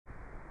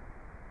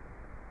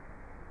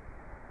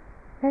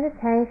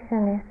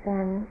Meditation is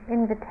an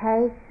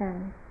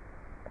invitation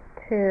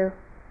to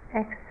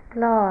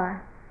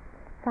explore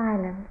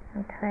silence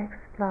and to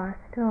explore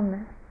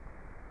stillness.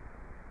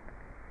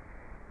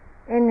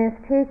 In this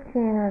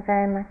teaching, we're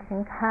very much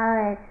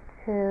encouraged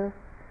to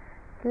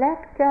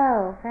let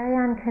go very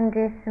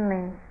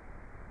unconditionally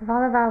of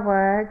all of our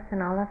words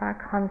and all of our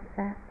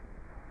concepts,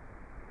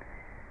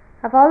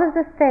 of all of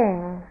the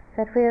things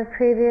that we have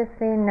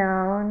previously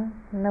known,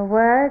 and the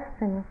words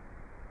and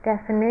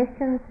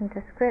definitions and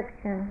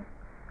descriptions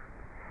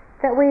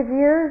that we've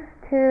used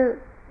to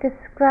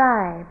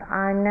describe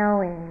our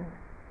knowing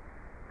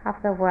of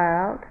the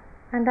world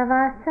and of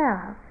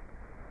ourselves.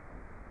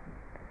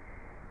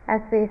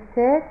 As we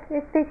sit,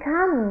 it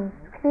becomes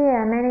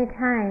clear many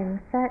times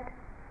that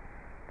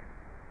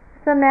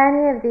so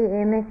many of the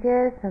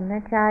images and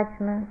the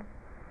judgments,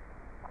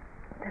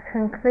 the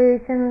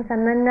conclusions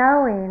and the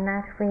knowing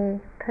that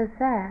we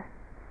possess,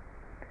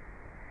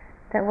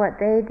 that what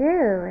they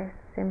do is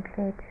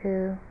simply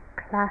to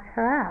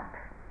clutter up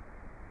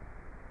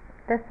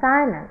the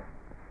silence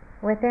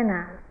within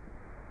us.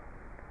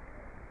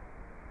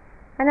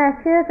 And I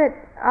feel that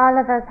all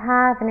of us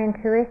have an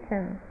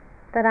intuition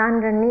that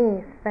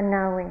underneath the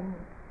knowing,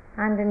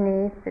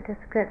 underneath the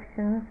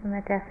descriptions and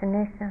the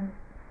definitions,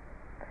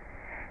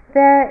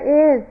 there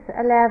is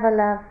a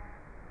level of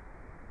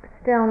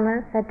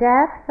stillness, a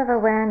depth of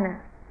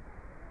awareness,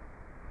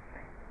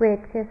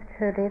 which is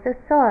truly the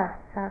source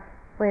of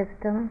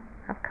wisdom,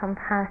 of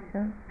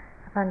compassion,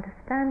 of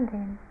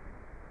understanding.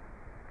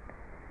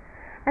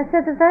 And so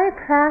the very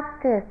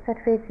practice that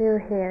we do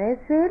here is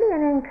really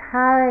an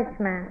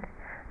encouragement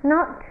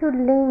not to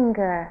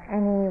linger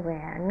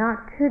anywhere, not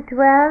to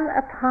dwell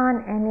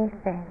upon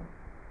anything,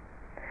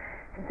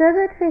 so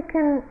that we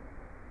can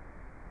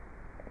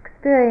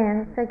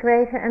experience a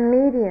greater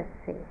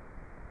immediacy,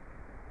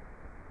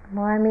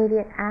 more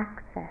immediate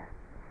access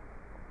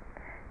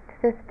to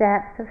this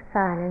depth of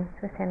silence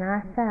within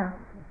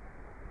ourselves.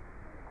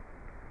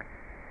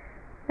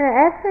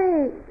 Now,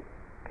 every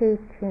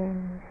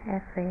teaching,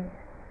 every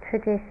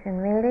tradition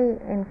really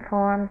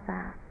informs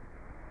us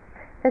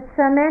that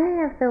so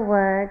many of the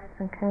words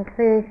and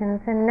conclusions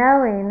and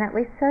knowing that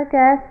we so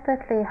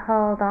desperately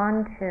hold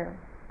on to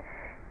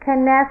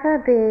can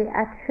never be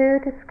a true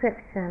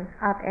description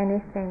of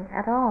anything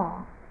at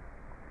all.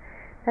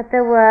 That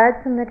the words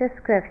and the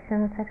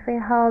descriptions that we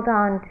hold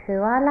on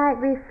to are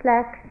like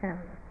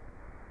reflections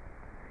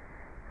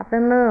of the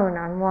moon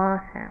on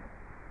water.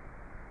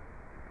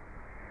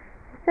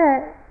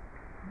 The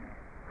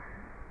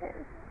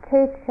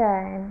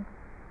teacher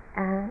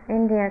in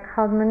India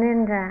called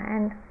Munindra,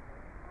 and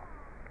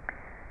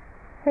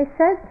he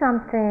said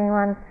something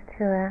once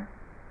to a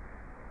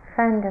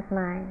friend of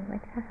mine,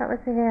 which I thought was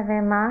a very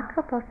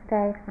remarkable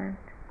statement.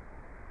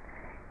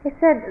 He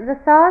said, "The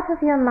thought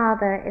of your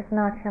mother is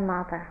not your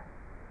mother."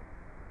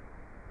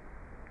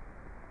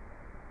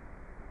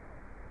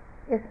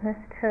 Isn't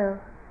this true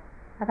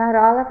about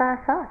all of our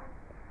thoughts?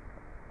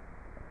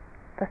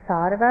 The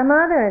thought of our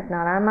mother is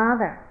not our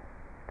mother.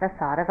 The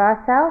thought of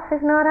ourself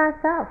is not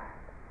ourself.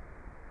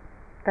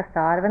 The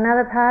thought of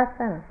another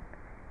person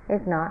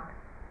is not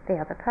the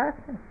other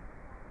person.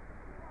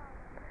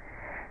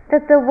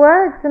 That the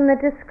words and the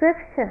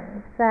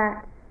descriptions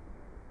that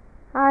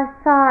our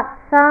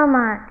thoughts so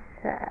much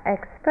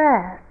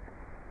express,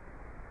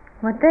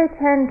 what they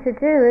tend to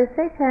do is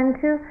they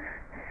tend to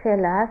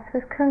fill us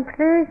with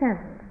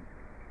conclusions.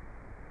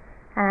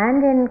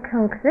 And in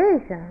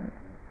conclusions,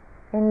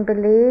 in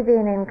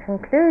believing in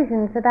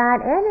conclusions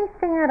about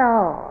anything at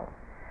all,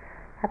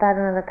 about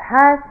another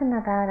person,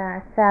 about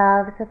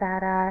ourselves,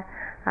 about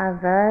our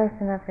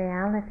version of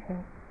reality.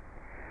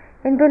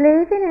 In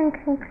believing in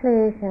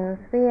conclusions,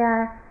 we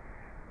are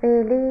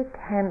really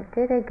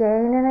tempted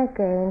again and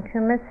again to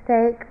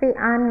mistake the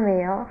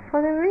unreal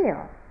for the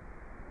real.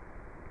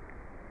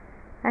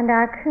 And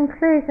our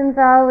conclusions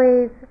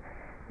always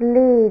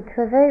lead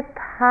to a very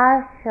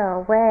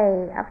partial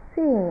way of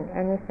seeing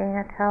anything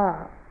at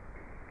all,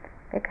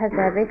 because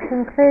every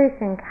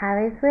conclusion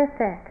carries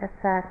with it a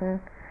certain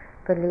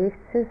belief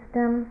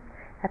system,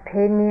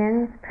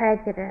 opinions,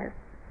 prejudice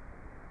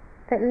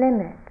that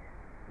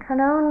can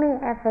only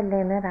ever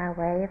limit our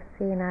way of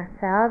seeing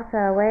ourselves or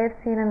our way of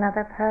seeing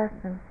another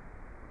person.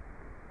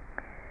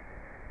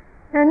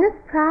 Now, in this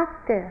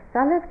practice,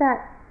 all of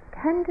that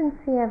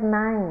tendency of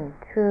mind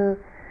to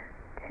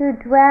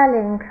dwell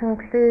in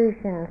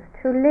conclusions,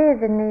 to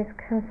live in these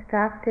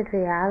constructed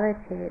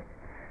realities,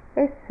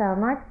 is so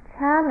much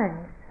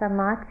challenged. So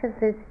much of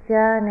this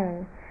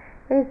journey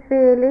is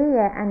really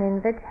an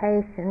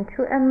invitation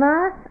to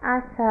immerse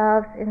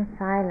ourselves in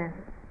silence.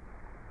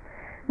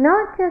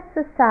 Not just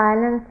the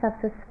silence of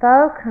the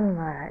spoken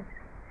words,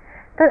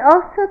 but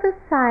also the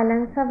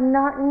silence of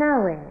not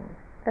knowing,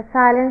 the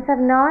silence of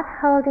not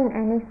holding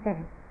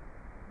anything,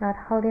 not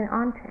holding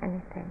on to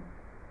anything.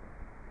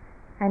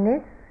 And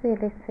it's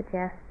really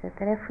suggested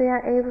that if we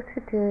are able to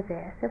do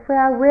this, if we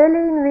are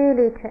willing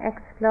really to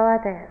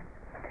explore this,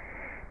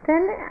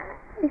 then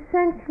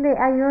essentially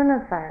a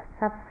universe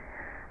of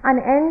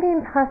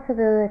unending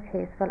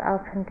possibilities will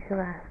open to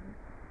us.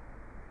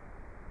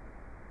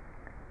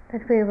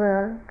 that we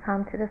will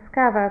come to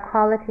discover a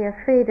quality of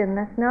freedom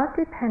that's not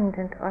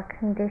dependent or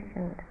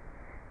conditioned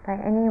by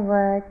any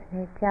words,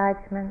 any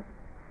judgments,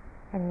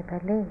 any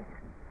beliefs,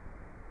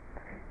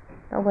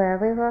 but where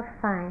we will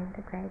find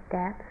a great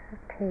depth of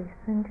peace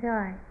and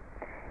joy.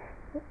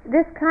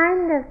 This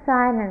kind of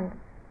silence,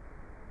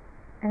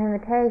 an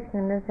invitation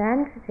in the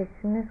Zen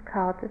tradition, is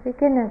called the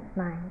beginner's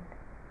mind.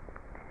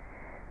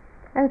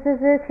 And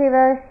Suzuki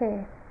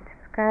Roshi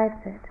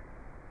describes it.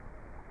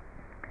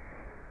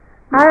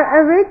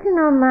 Our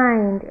original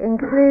mind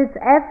includes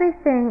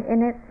everything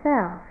in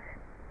itself.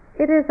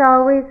 It is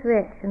always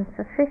rich and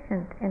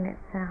sufficient in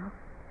itself.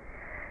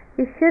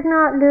 You should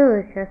not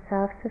lose your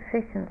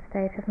self-sufficient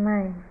state of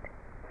mind.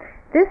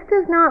 This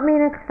does not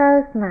mean a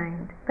closed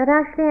mind, but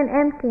actually an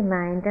empty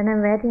mind and a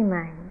ready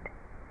mind.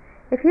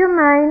 If your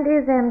mind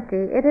is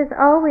empty, it is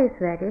always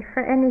ready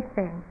for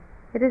anything.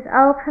 It is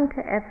open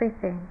to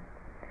everything.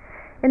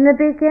 In the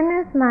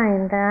beginner's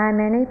mind, there are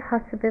many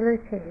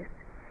possibilities.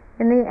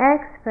 In the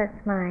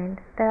expert's mind,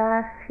 there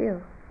are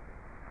few.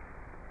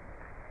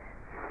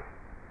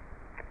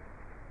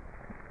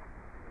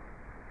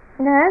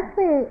 Now, as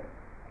we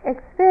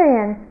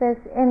experience this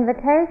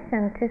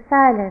invitation to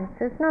silence,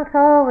 it's not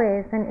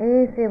always an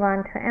easy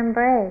one to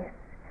embrace.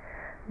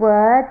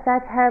 Words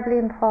are terribly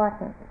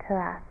important to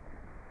us.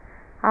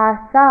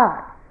 Our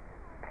thoughts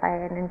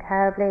play an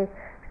terribly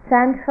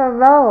central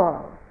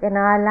role in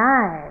our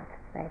lives.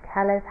 They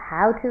tell us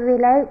how to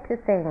relate to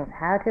things,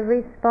 how to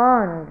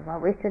respond,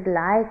 what we should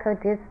like or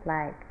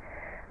dislike,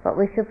 what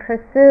we should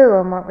pursue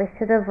and what we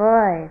should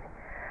avoid.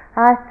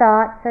 Our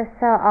thoughts are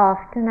so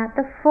often at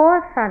the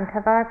forefront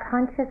of our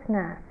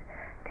consciousness,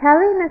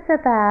 telling us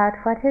about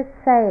what is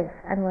safe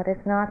and what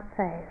is not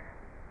safe.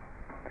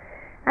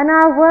 And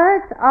our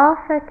words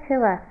offer to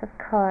us, of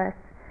course,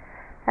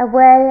 a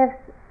way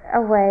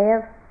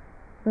of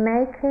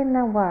making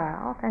the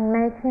world and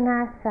making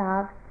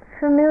ourselves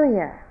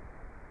familiar,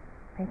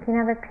 making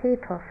other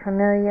people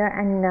familiar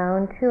and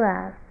known to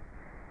us.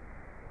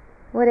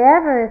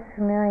 Whatever is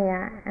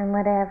familiar and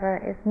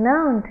whatever is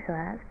known to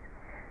us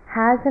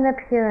has an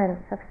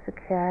appearance of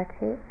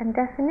security and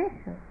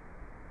definition.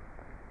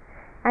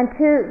 And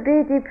to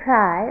be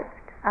deprived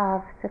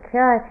of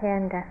security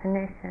and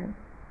definition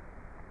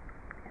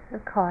is,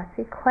 of course,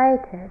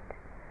 equated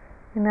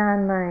in our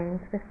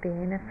minds with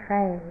being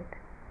afraid.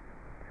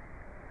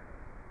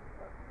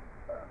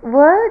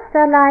 Words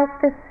are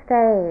like the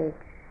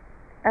stage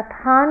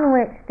upon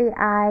which the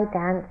eye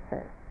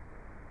dances.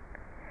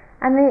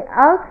 And the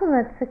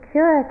ultimate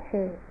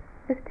security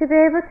is to be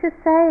able to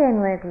say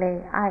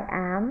inwardly, I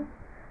am,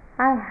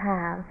 I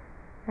have,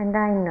 and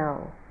I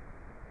know.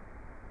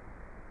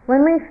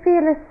 When we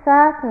feel a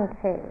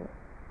certainty,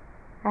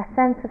 a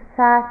sense of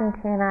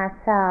certainty in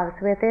ourselves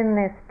within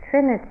this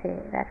Trinity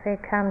that we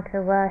come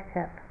to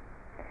worship,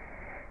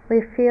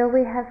 we feel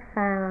we have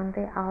found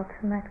the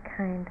ultimate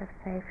kind of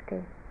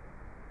safety.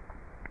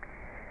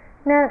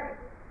 Now,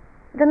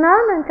 the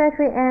moment that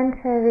we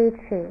enter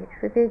retreat,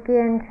 we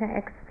begin to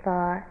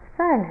explore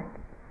silence.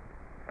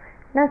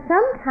 Now,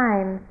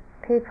 sometimes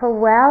people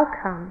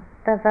welcome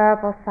the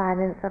verbal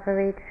silence of a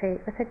retreat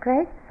with a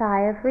great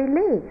sigh of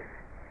relief,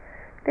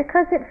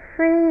 because it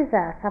frees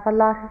us of a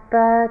lot of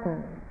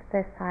burdens,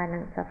 the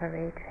silence of a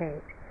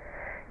retreat.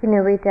 We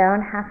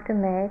don't have to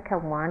make a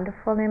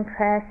wonderful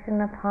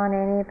impression upon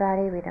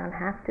anybody. We don't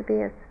have to be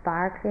a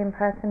sparkling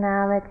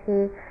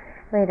personality.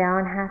 We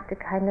don't have to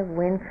kind of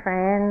win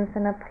friends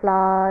and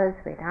applause.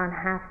 We don't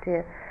have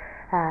to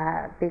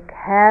be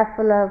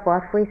careful of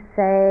what we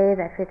say,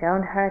 that we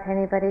don't hurt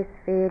anybody's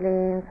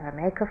feelings or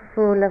make a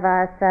fool of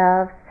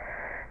ourselves.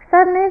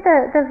 Suddenly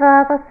the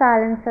verbal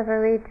silence of a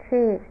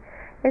retreat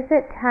is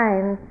at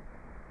times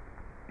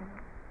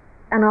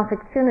an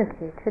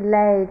opportunity to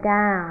lay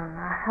down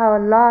a whole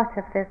lot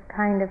of this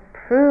kind of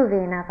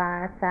proving of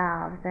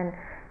ourselves and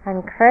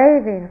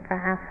craving for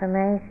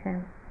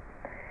affirmation.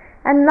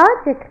 And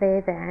logically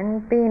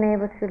then, being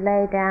able to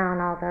lay down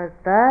all those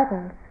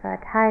burdens for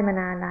a time in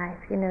our life,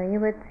 you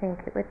would think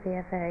it would be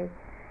a very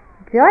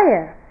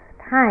joyous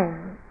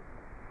time,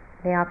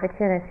 the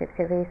opportunity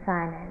to be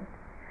silent.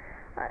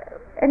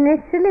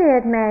 Initially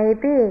it may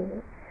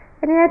be,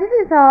 and yet it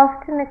is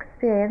often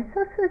experienced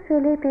also as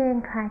really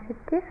being quite a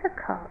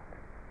difficult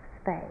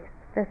space,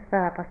 this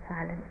verbal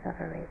silence of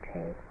a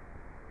retreat.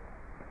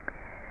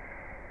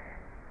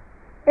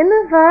 In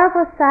the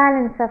verbal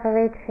silence of a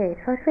retreat,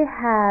 what we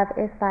have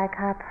is like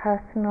our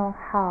personal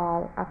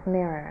hall of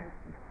mirrors.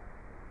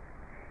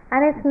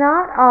 And it's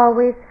not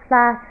always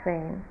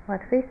flattering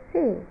what we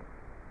see.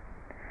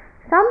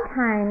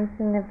 Sometimes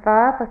in the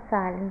verbal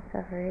silence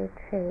of a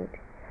retreat,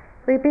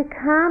 we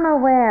become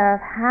aware of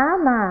how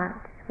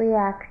much we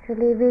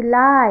actually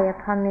rely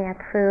upon the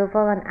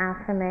approval and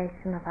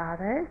affirmation of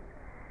others,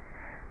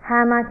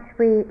 how much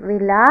we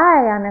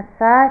rely on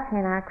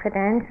asserting our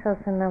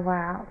credentials in the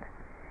world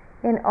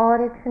in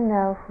order to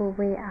know who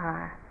we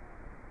are.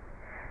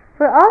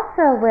 We're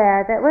also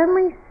aware that when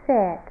we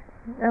sit,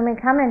 when we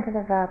come into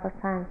the verbal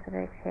silence of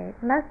retreat,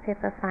 most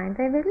people find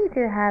they really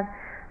do have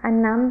a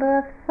number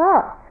of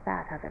thoughts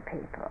about other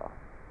people.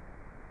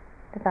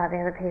 about the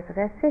other people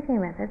they're sitting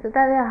with. It's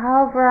about a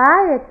whole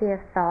variety of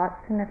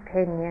thoughts and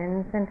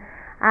opinions and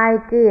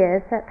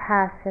ideas that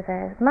pass through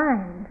their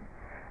minds.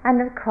 And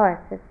of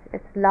course,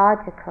 it's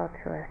logical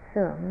to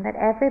assume that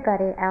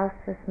everybody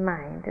else's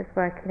mind is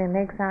working in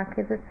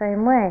exactly the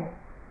same way.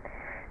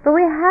 But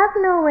we have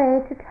no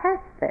way to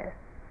test this.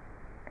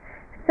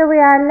 So we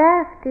are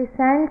left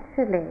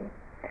essentially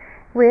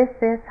with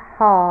this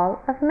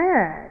hall of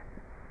mirrors.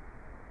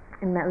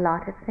 And a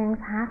lot of things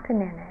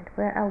happen in it.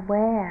 We're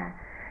aware.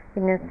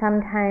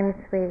 Sometimes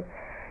we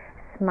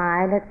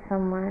smile at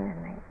someone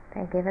and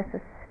they give us a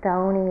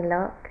stony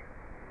look.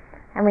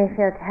 And we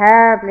feel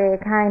terribly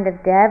kind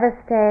of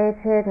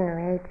devastated and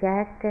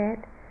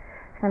rejected.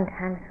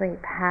 Sometimes we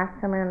pass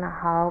someone in the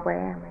hallway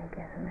and we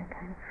give them a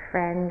kind of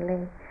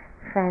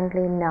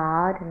friendly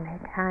nod, and they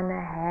turn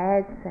their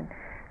heads, and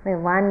we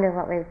wonder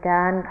what we've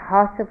done,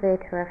 possibly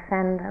to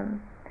offend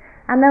them.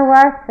 And the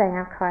worst thing,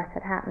 of course,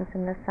 that happens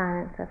in the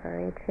silence of a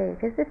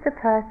retreat is if the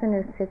person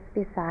who sits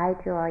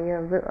beside you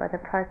or the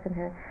person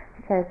who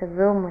shares a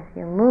room with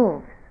you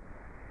moves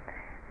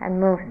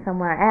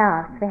somewhere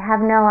else. We have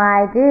no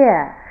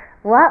idea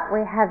what we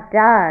have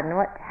done,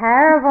 what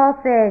terrible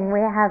thing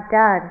we have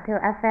done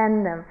to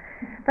offend them.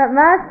 But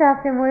most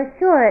often we're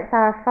sure it's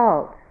our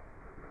fault.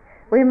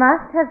 We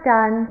must have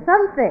done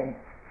something.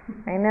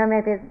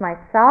 Maybe it's my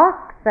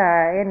socks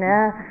or,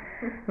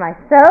 my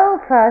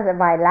soap or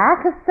my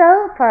lack of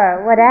soap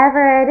or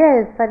whatever it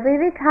is. But we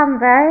become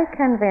very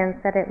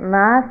convinced that it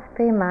must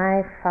be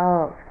my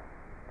fault.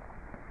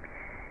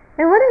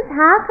 And what is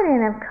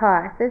happening, of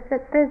course, is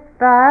that this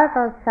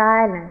verbal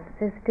silence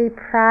is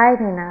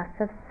depriving us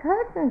of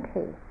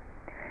certainty.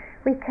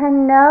 We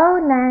can no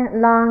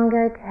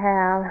longer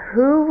tell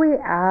who we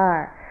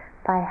are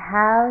by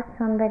how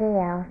somebody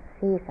else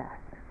sees us.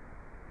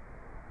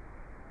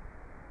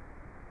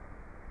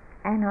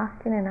 And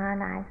often in our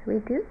lives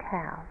we do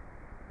tell.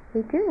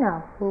 We do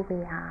know who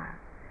we are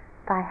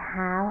by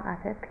how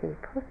other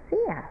people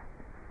see us,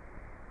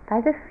 by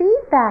the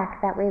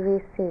feedback that we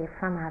receive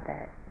from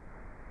others,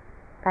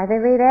 by the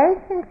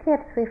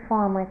relationships we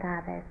form with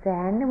others.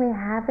 Then we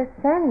have a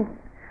sense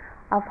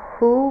of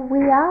who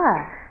we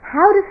are,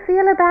 how to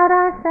feel about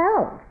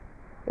ourselves.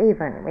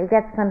 Even we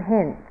get some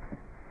hints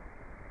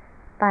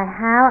by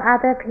how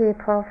other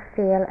people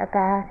feel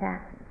about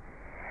us.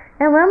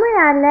 And when we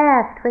are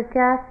left with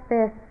just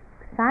this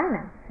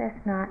silence, this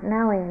not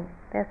knowing,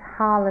 this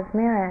hall of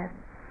mirrors,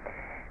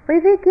 we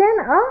begin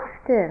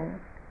often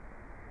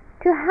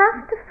to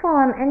have to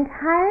form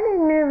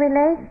entirely new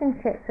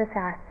relationships with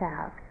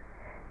ourselves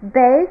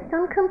based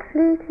on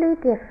completely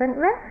different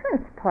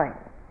reference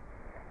points,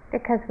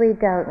 because we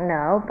don't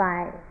know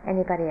by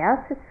anybody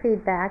else's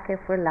feedback if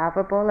we're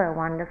lovable or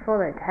wonderful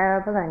or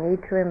terrible or need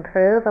to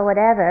improve or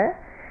whatever.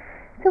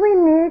 So we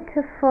need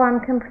to form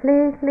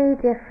completely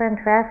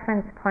different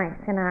reference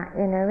points in our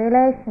inner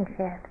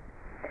relationships.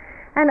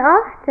 And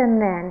often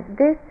then,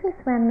 this is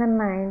when the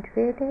mind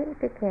really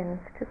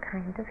begins to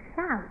kind of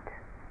shout.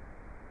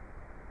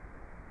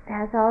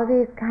 There's all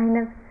these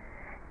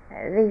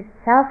these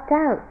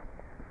self-doubts,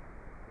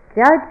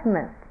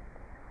 judgments,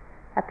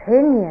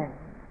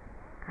 opinions,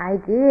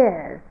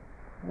 ideas,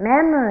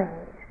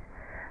 memories.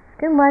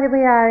 And what we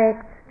are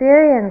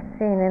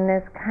experiencing in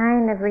this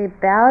kind of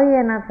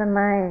rebellion of the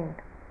mind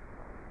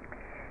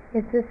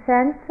is a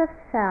sense of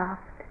self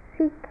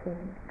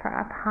seeking for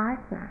a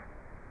partner,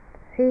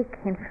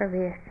 seeking for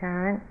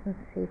reassurance and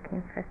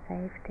seeking for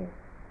safety.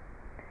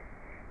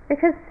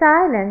 Because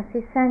silence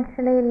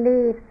essentially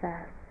leaves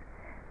us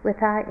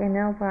with our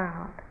inner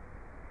world.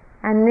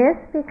 And this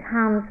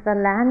becomes the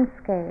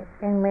landscape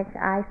in which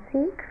I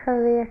seek for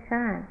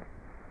reassurance.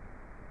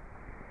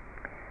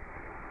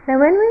 Now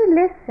when we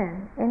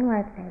listen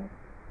inwardly,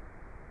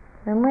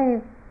 when we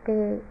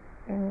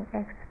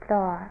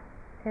explore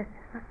this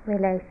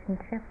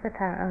relationship with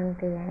our own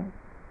being,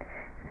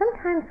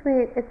 sometimes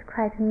it's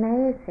quite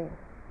amazing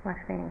what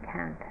we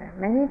encounter.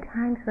 Many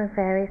times we're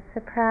very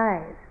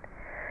surprised.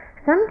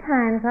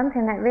 Sometimes one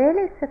thing that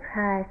really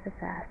surprises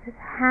us is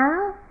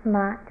how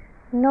much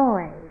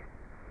noise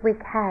we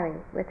carry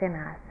within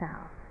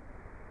ourselves.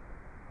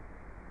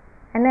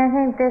 And I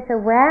think this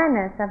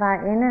awareness of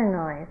our inner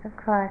noise, of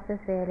course, is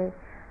really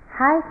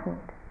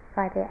heightened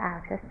by the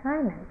outer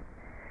silence.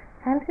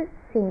 Sometimes it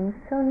seems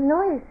so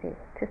noisy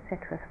to sit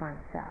with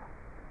oneself.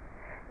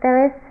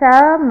 There is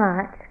so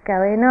much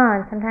going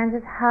on. Sometimes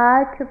it's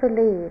hard to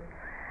believe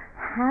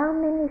how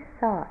many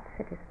thoughts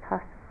it is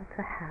possible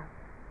to have.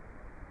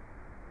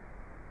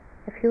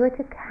 If you were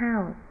to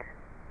count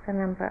the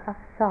number of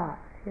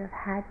thoughts you have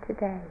had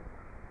today,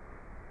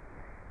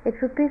 it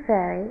would be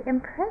very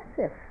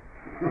impressive.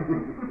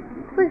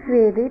 It would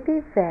really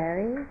be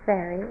very,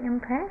 very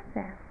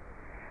impressive.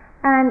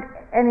 And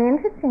an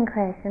interesting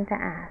question to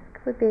ask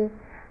would be,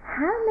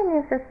 how many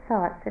of the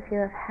thoughts that you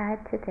have had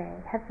today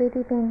have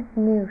really been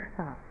new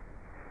thoughts?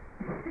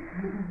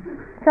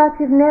 Thoughts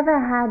you've never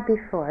had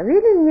before,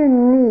 really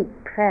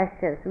unique,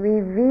 precious,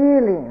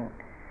 revealing,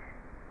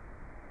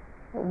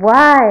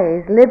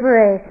 wise,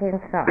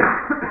 liberating thoughts.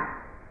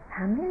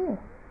 How many?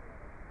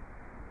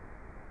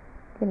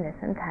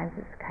 sometimes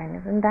it's kind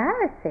of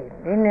embarrassing.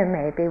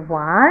 Maybe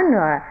one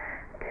or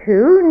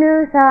two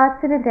new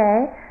thoughts in a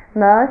day.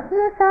 Most of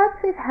the thoughts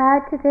we've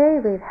had today,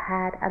 we've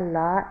had a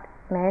lot,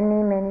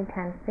 many, many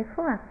times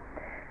before.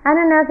 And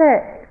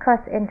another, of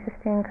course,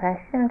 interesting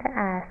question to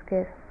ask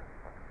is,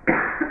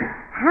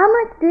 how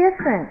much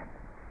difference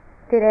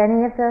did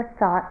any of those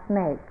thoughts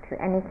make to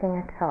anything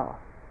at all?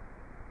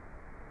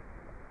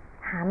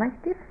 How much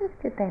difference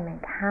did they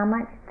make? How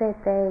much did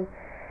they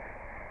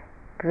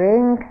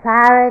bring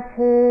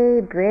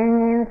clarity,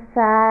 bring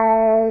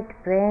insight,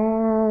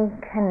 bring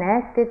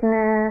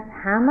connectedness?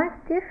 How much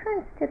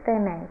difference did they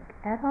make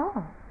at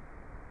all?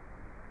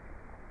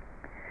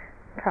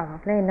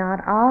 Probably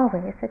not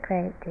always a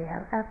great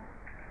deal of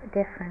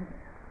difference.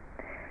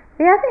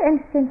 The other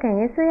interesting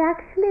thing is we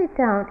actually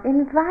don't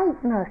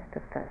invite most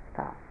of those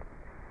thoughts.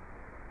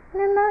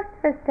 Most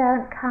of us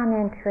don't come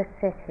into a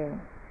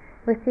sitting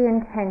with the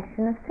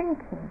intention of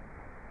thinking.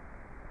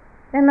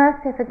 And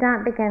most of us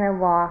don't begin a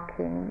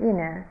walking,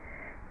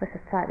 with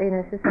a thought,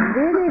 this is a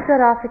really good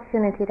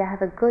opportunity to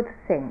have a good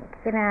think.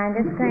 I'm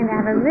just going to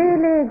have a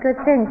really good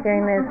think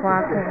during this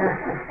walking,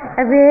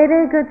 a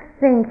really good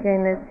think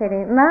during this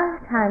sitting.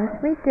 Most times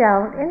we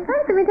don't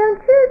invite them, we don't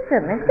choose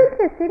them. It's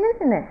interesting,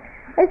 isn't it?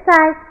 It's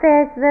like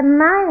there's the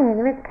mind,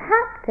 we're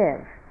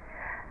captive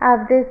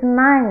of this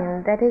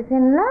mind that is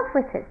in love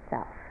with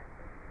itself,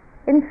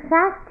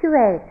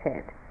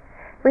 infatuated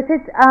with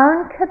its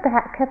own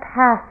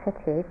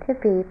capacity to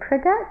be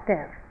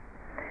productive.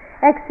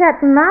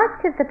 Except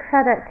much of the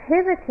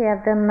productivity of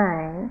the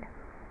mind,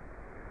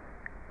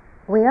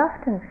 we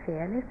often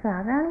feel is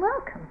rather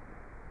unwelcome.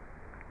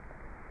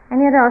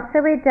 And yet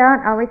also we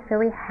don't always feel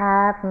we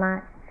have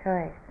much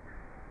choice.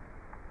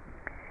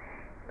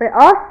 We're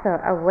also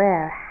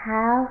aware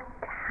how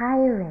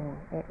tiring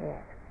it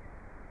is.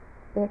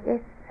 It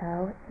is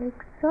so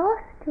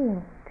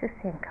exhausting to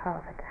think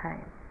all the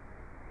time.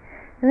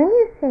 When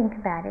you think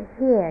about it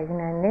here,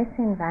 in this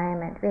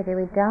environment,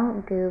 really we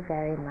don't do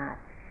very much.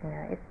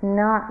 It's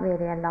not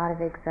really a lot of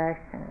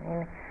exertion.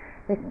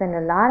 We spend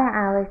a lot of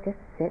hours just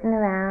sitting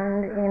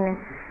around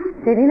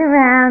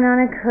on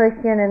a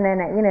cushion, and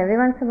then every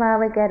once in a while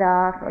we get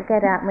up, and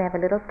we have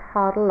a little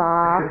toddle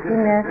off,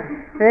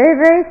 very,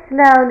 very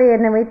slowly,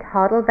 and then we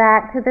toddle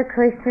back to the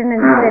cushion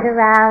and sit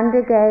around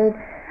again.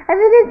 I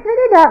mean, it's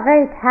really not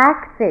very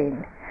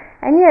taxing.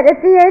 And yet, at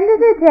the end of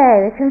the day,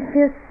 we can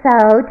feel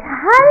so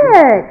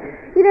tired.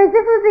 As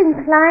if we've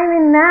been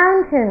climbing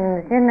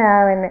mountains,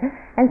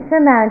 and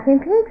surmounting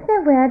peaks.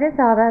 Now, where does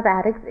all of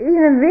that,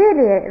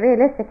 really,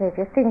 realistically, if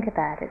you think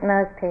about it,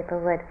 most people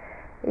would,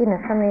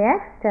 from the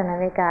external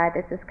regard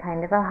this as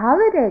kind of a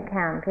holiday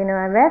camp, a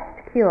rest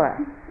cure.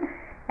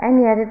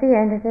 And yet, at the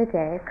end of the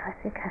day, of course,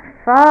 we can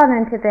fall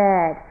into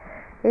bed,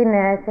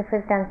 as if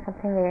we've done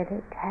something really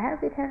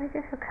terribly, terribly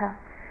difficult.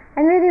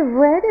 And really,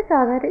 where does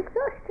all that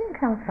exhaustion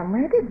come from?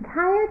 Where does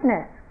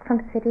tiredness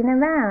from sitting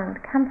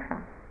around come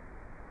from?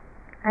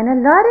 And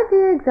a lot of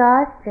the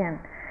exhaustion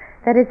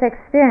that is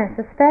experienced,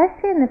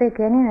 especially in the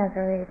beginning of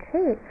the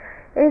retreat,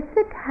 is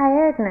the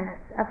tiredness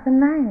of the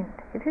mind.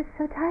 It is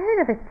so tired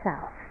of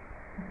itself.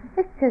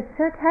 It's just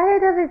so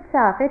tired of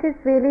itself. It is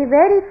really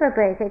ready for a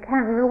break. It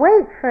can't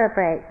wait for a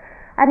break.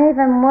 And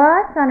even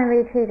worse on a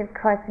retreat, of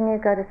course, when you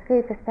go to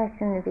sleep,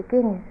 especially in the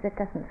beginning, it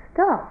doesn't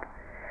stop.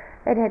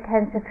 It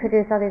tends to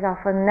produce all these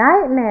awful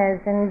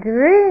nightmares and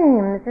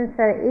dreams, and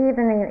so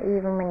even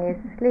when you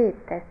sleep,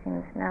 there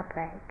seems no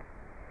break.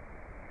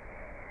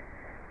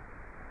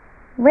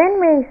 When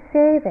we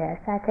see this,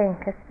 I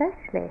think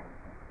especially,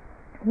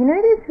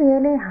 it is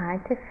really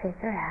hard to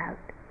figure out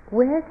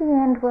where the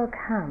end will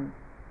come.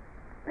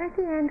 Where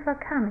the end will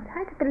come. It's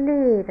hard to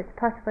believe it's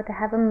possible to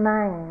have a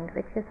mind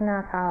which is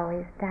not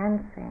always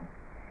dancing.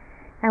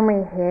 And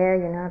we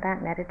hear, that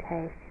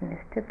meditation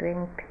is to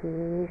bring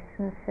peace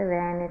and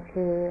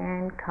serenity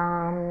and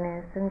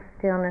calmness and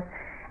stillness.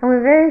 And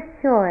we're very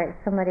sure it's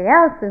somebody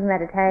else's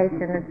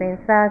meditation that's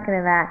being spoken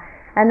about,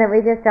 and that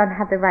we just don't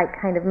have the right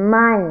kind of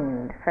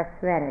mind for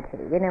serenity.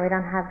 We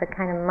don't have the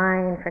kind of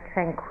mind for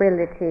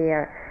tranquility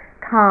or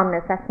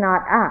calmness. That's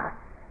not us.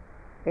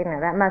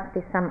 That must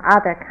be some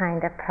other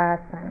kind of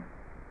person.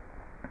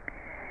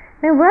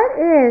 Now, what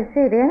is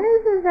really, and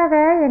this is a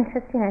very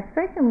interesting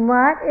expression,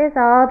 what is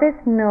all this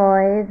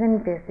noise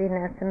and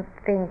busyness and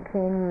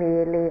thinking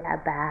really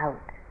about?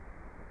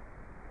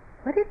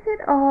 What is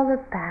it all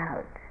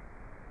about?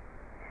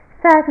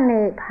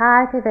 Certainly,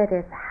 part of it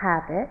is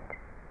habit,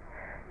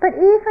 but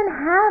even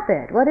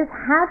habit, what is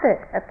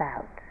habit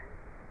about?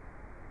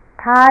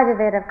 Part of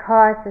it, of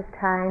course, is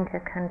trying to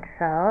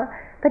control,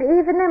 but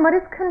even then, what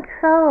is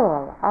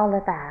control all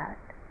about?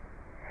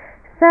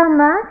 So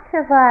much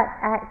of what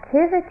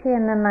activity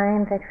in the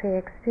mind that we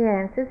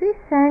experience is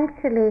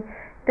essentially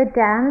the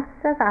dance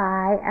of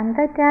I and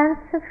the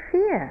dance of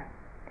fear.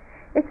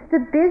 It's the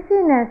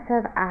busyness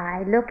of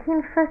I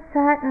looking for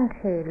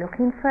certainty,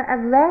 looking for a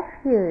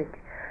refuge,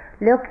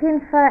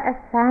 looking for a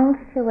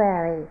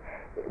sanctuary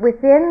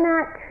within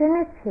that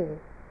trinity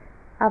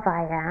of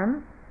I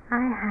am,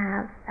 I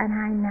have, and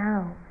I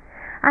know.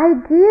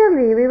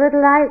 Ideally,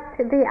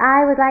 the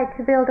I would like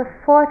to build a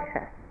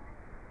fortress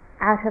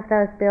out of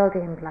those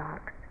building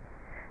blocks.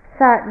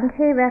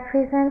 Certainty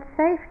represents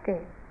safety,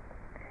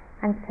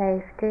 and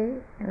safety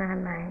in our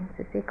minds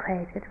is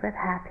equated with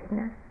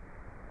happiness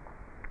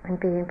and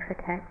being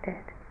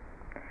protected.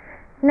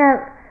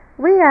 Now,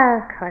 we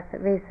are, of course,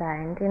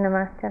 resigned,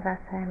 most of us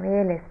are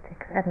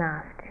realistic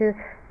enough to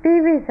be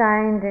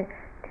resigned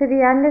to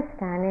the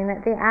understanding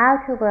that the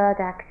outer world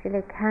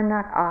actually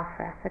cannot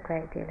offer us a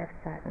great deal of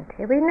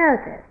certainty. We know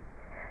this.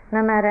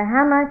 No matter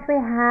how much we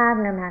have,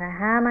 no matter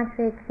how much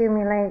we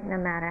accumulate, no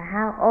matter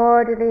how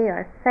orderly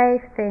or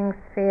safe things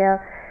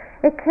feel,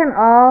 it can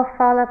all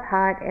fall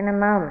apart in a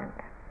moment.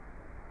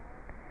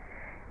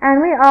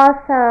 And we're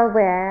also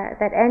aware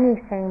that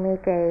anything we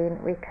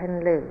gain, we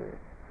can lose.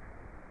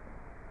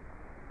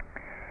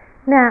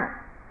 Now,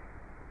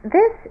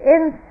 this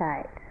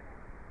insight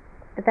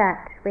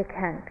that we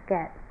can't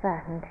get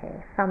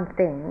certainty from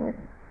things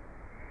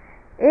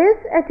is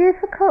a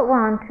difficult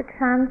one to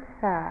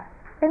transfer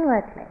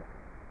inwardly.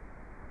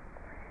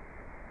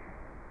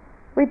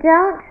 We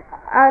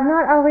are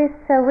not always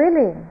so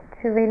willing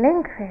to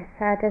relinquish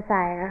our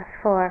desire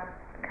for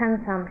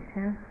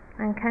consumption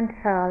and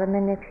control and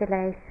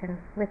manipulation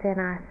within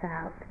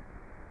ourselves.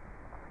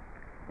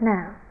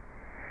 Now,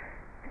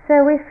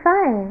 so we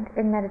find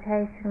in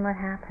meditation what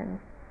happens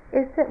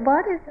is that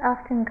what is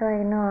often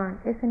going on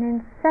is an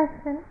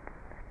incessant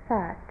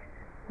search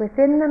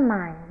within the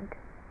mind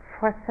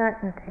for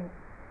certainty.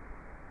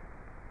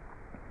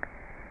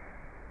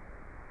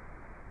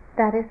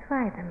 That is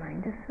why the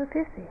mind is so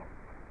busy.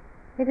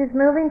 It is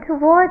moving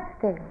towards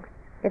things.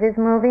 It is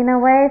moving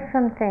away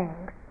from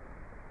things.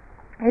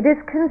 It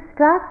is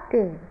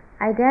constructing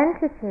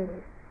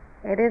identities.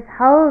 It is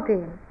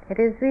holding. It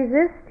is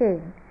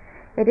resisting.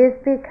 It is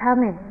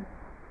becoming.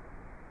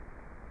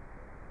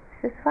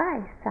 This is why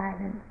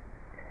silence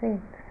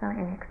seems so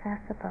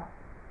inaccessible.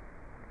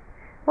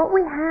 What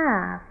we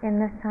have in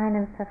the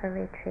silence of a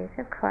retreat,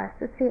 of course,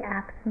 is the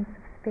absence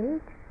of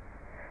speech.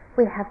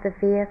 We have the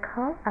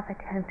vehicle of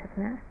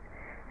attentiveness,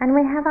 and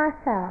we have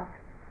ourselves.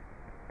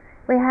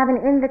 We have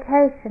an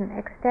invitation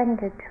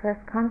extended to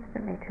us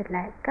constantly to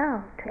let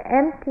go, to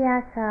empty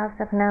ourselves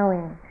of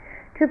knowing,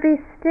 to be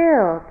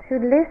still, to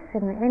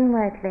listen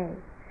inwardly,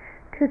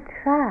 to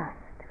trust.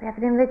 We have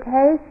an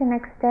invitation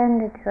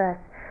extended to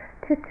us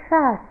to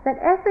trust that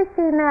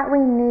everything that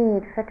we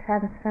need for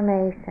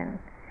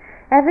transformation,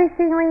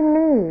 everything we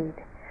need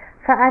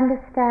for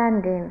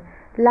understanding,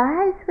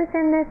 lies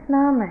within this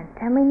moment,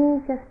 and we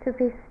need just to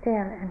be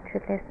still and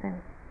to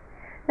listen.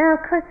 Now,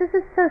 of course, this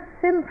is so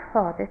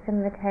simple, this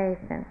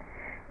invitation,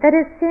 that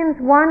it seems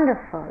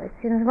wonderful.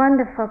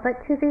 But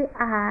to the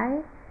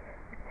I,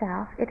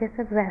 self, it is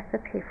a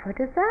recipe for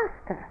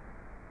disaster.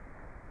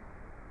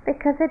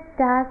 Because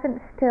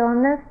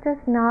stillness does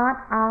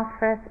not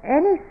offer us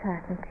any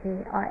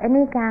certainty or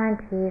any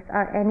guarantees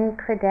or any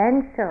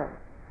credentials.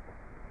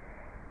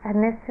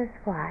 And this is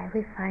why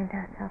we find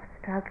ourselves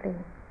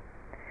struggling.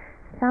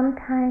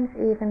 Sometimes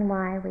even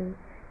why we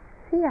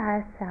see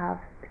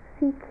ourselves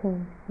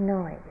seeking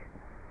noise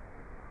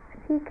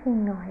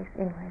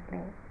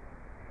inwardly.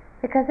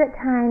 Because at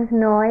times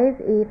noise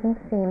even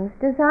seems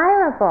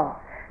desirable,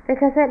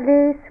 because at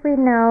least we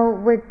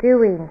know we're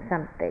doing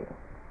something.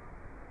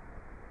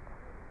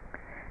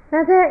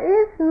 Now there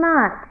is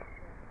much,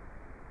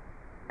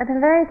 at a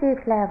very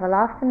deep level,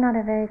 often not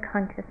a very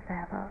conscious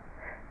level,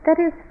 that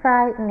is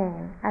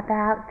frightening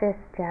about this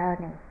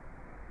journey,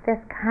 this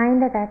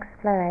kind of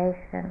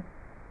exploration.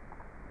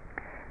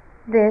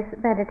 This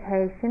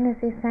meditation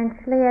is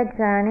essentially a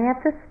journey of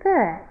the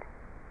spirit.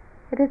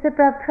 It is a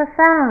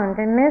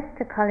profound and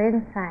mystical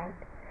insight.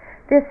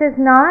 This is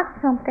not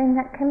something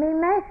that can be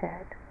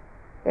measured.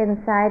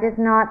 Insight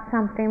is not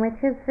something which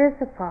is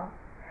visible.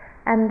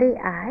 And the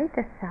I,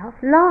 the self,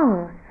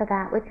 longs for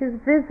that which is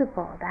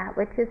visible, that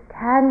which is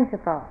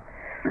tangible,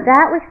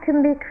 that which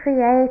can be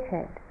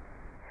created,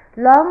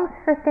 longs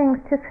for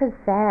things to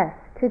possess,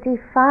 to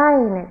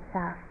define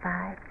itself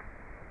by.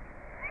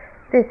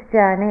 This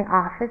journey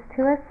offers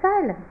to us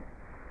silence,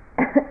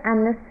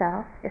 and the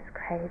self is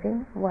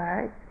craving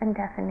words and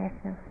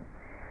definitions,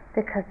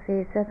 because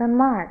these are the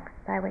marks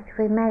by which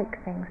we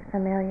make things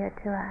familiar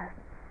to us.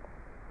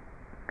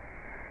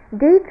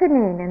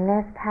 Deepening in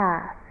this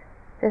path,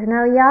 there's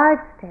no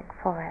yardstick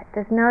for it.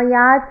 There's no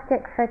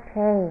yardstick for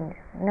change.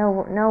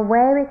 No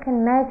way we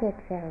can measure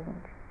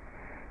change.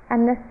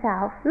 And the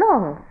self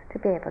longs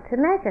to be able to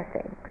measure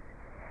things.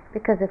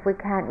 Because if we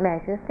can't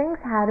measure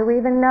things, how do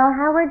we even know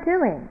how we're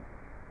doing?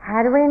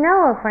 How do we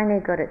know if we're any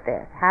good at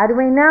this? How do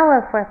we know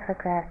if we're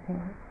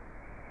progressing?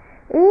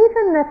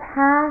 Even the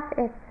path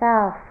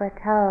itself, we're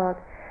told,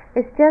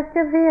 is just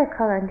a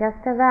vehicle and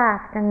just a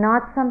raft and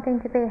not something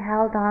to be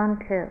held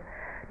on to,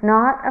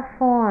 not a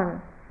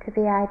form to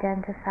be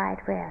identified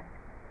with.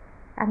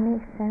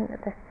 And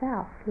the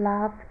self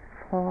loves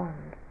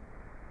forms,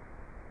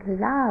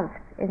 loves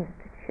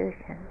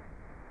institutions.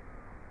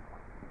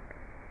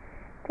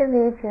 To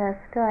read you a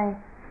story.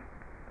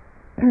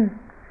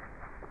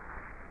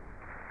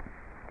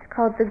 It's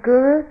called The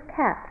Guru's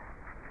Cat.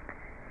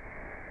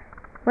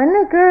 When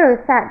the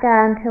guru sat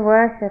down to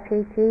worship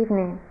each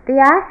evening, the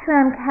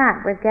ashram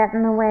cat would get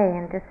in the way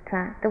and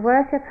distract the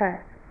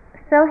worshippers.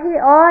 So he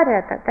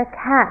ordered that the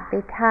cat be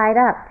tied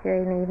up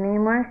during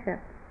evening worship.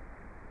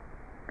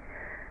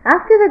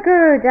 After the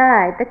guru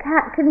died, the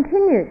cat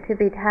continued to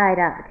be tied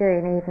up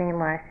during evening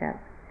worship.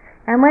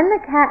 And when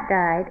the cat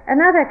died,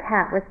 another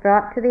cat was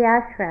brought to the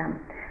ashram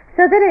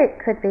so that it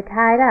could be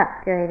tied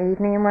up during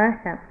evening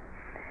worship.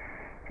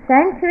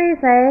 Centuries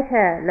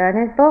later,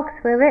 learned books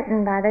were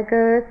written by the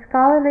Guru's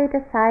scholarly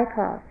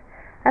disciples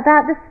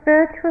about the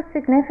spiritual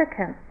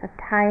significance of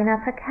tying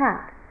up a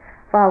cat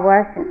while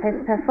worship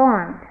is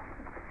performed.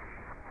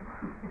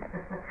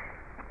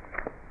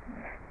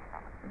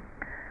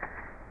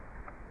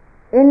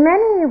 In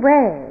many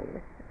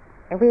ways,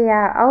 we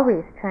are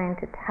always trying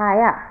to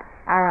tie up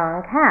our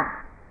own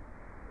cat.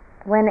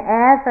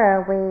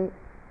 Whenever we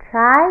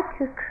try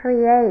to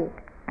create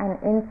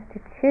an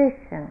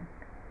institution,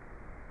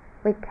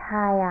 we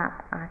tie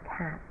up our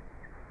cats.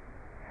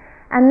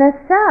 And the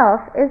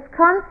self is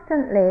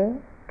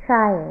constantly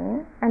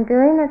trying and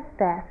doing its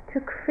best to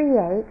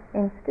create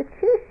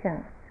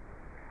institutions.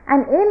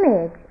 An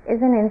image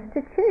is an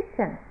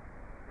institution.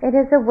 It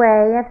is a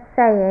way of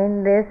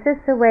saying this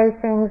is the way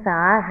things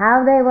are,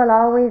 how they will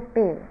always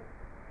be.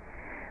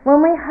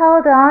 When we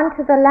hold on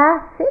to the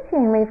last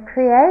sitting, we've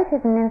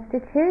created an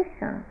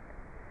institution.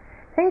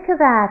 Think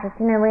about it.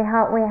 We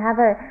have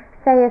a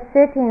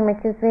sitting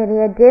which is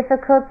really a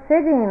difficult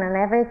sitting, and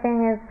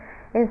everything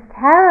is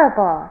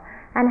terrible,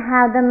 and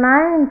how the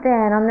mind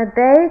then, on the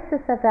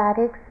basis of that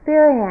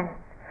experience,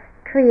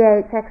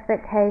 creates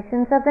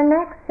expectations of the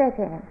next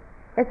sitting.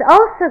 It's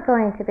also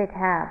going to be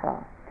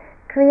terrible.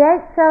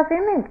 Create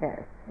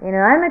self-images.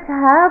 I'm a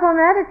terrible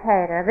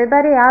meditator.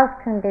 Everybody else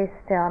can be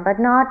still, but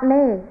not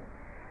me.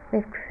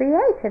 We've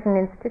created an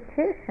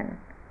institution.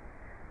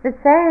 The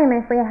same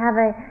if we have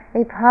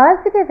a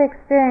positive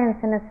experience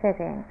in a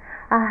sitting.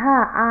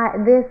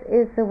 This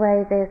is the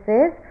way this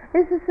is.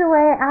 This is the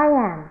way I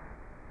am.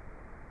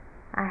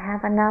 I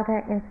have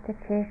another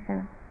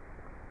institution.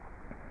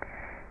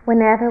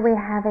 Whenever we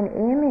have an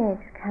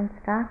image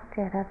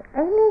constructed of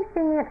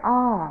anything at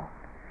all,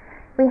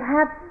 we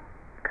have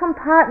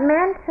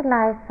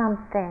compartmentalized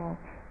something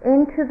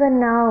into the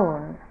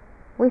known.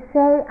 We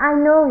say, I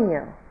know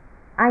you.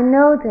 I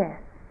know this.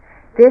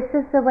 This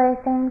is the way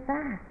things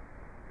are.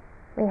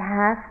 We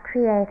have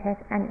created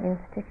an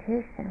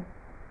institution.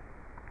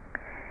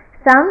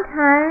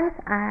 Sometimes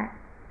our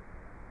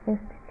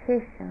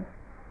institutions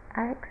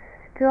are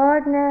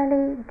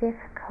extraordinarily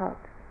difficult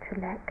to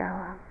let go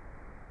of.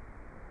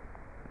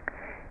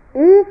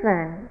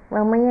 Even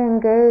when we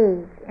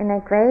engage in a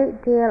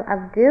great deal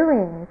of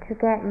doing to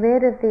get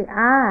rid of the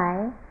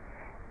I,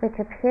 which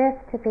appears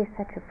to be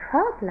such a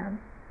problem,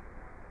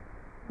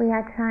 we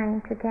are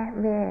trying to get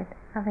rid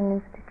of an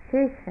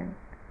institution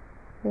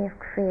we have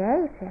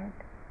created,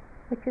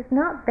 which is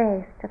not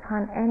based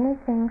upon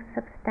anything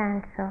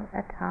substantial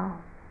at all.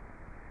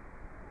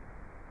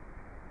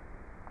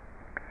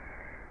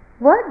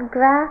 What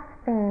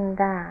grasping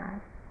does,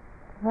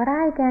 what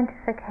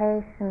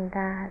identification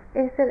does,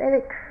 is that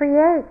it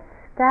creates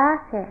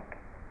static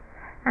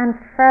and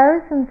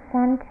frozen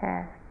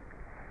centers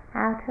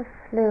out of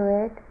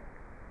fluid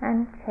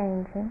and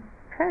changing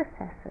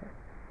processes.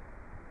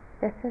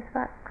 This is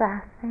what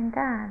grasping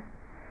does,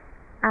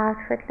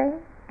 outwardly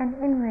and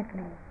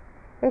inwardly.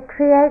 It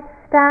creates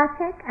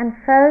static and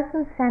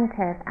frozen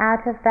centers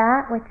out of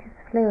that which is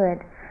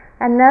fluid,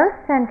 and those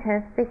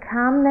centers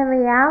become the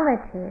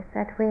realities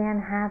that we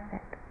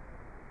inhabit.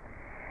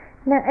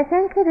 Now, I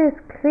think it is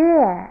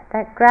clear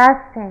that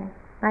grasping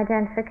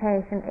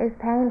identification is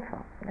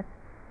painful. That's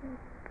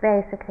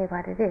basically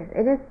what it is.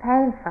 It is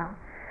painful.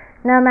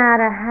 No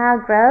matter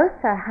how gross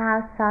or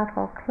how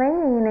subtle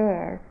clinging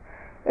is,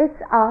 its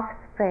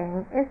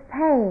offspring is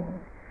pain,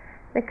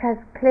 because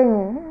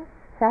clinging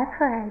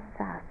separates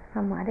us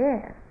from what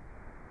is.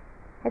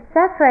 It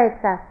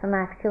separates us from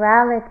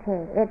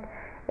actuality.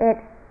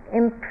 It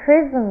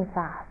imprisons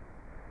us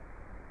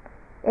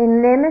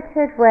in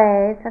limited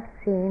ways of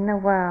seeing the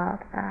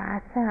world or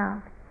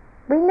ourselves.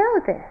 We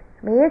know this.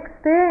 We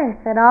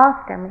experience it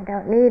often. We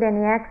don't need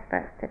any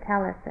experts to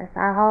tell us this.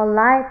 Our whole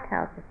life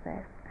tells us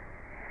this.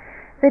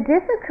 The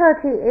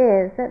difficulty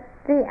is that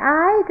the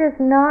I does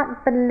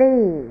not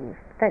believe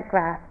that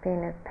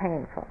grasping is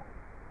painful.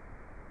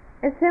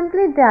 It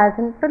simply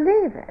doesn't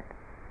believe it.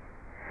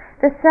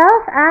 The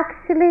self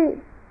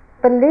actually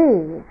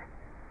believes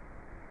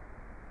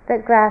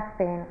that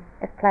grasping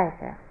is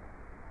pleasure,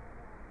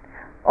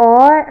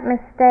 or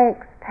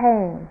mistakes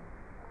pain,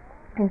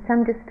 in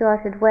some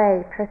distorted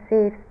way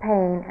perceives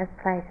pain as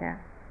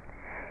pleasure.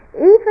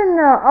 Even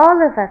though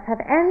all of us have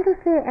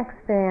endlessly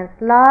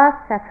experienced loss,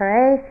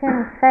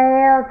 separation,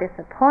 failure,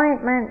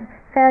 disappointment,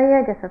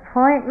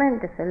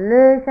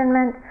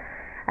 disillusionment,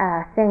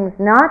 things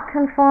not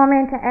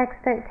conforming to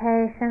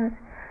expectations,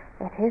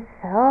 it is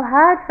so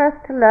hard for us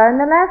to learn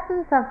the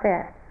lessons of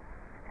this,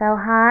 so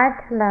hard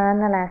to learn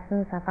the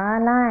lessons of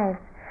our lives.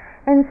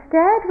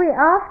 Instead, we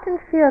often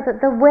feel that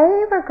the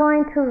way we're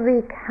going to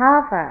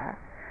recover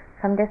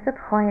from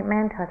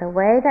disappointment, or the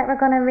way that we're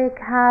going to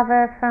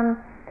recover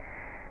from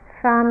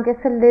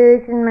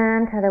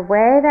disillusionment, or the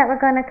way that we're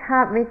going to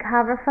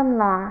recover from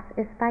loss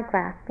is by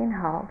grasping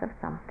hold of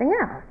something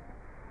else.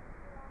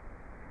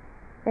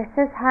 This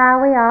is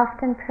how we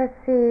often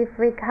perceive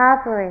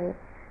recovery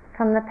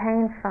from the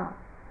painful,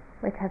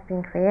 which has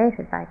been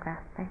created by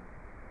grasping,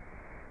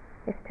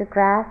 is to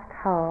grasp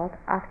hold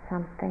of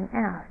something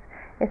else.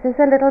 This is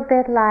a little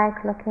bit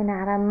like looking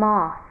at a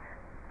moth,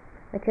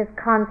 which is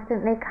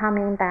constantly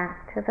coming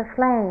back to the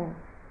flame.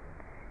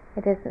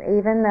 It is,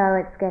 even though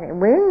its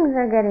wings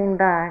are getting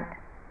burnt,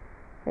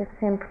 it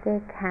simply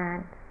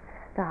can't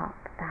stop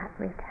that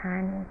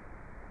returning.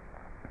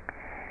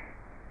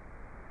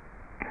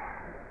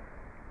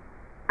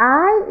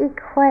 I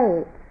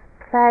equate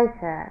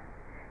pleasure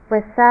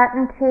with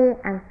certainty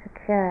and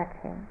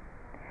security,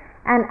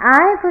 and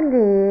I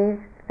believe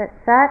that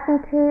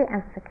certainty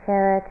and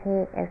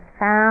security is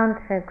found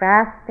through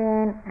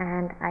grasping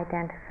and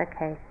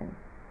identification.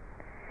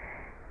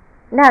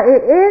 Now,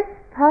 it is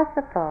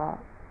possible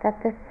that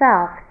the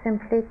self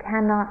simply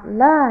cannot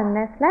learn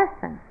this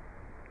lesson,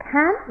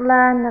 can't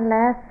learn the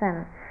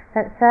lesson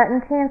that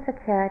certainty and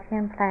security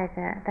and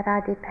pleasure that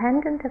are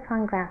dependent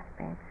upon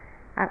grasping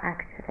are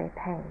actually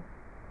pain.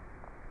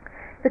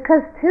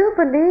 Because to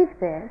believe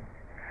this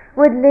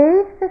would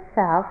leave the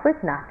self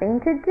with nothing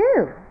to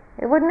do.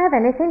 It wouldn't have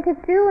anything to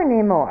do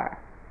anymore.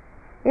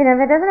 If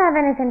it doesn't have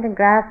anything to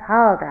grasp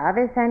hold of,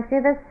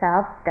 essentially the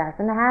self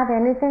doesn't have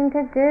anything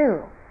to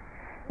do.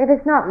 If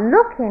it's not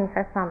looking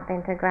for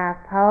something to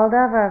grasp hold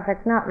of, or if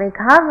it's not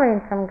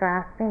recovering from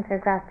grasping to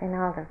grasping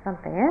hold of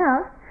something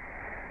else,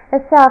 the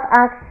self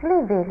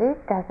actually really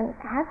doesn't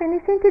have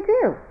anything to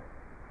do.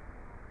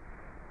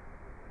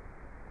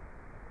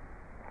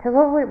 So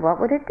what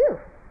would it do?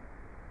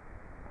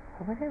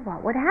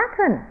 What would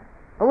happen?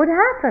 What would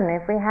happen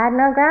if we had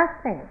no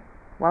grasping?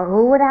 Well,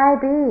 who would I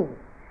be?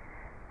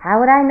 How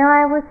would I know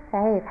I was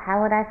safe?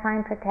 How would I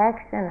find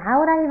protection? How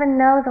would I even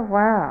know the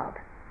world?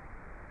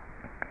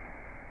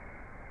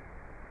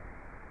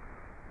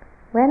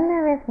 When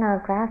there is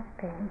no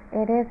grasping,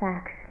 it is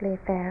actually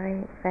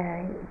very,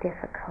 very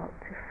difficult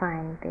to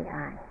find the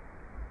I.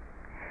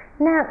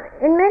 Now,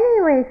 in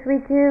many ways we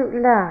do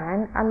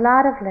learn a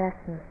lot of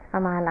lessons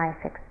from our life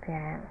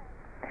experience.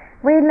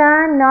 We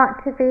learn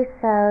not to be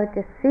so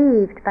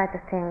deceived by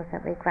the things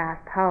that we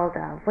grasp hold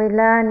of. We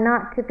learn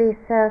not to be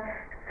so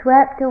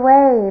swept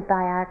away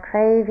by our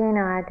craving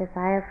or our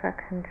desire for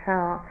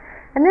control.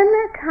 And then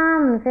there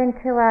comes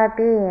into our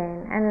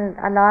being, and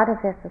a lot of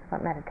this is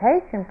what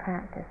meditation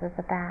practice is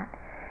about,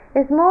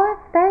 is more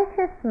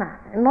spaciousness,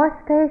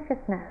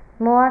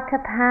 more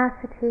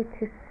capacity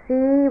to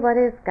see what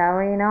is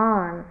going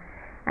on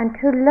and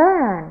to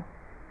learn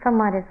from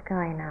what is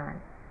going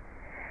on.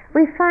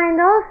 We find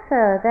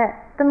also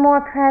that the more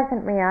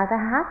present we are, the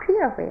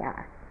happier we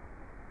are.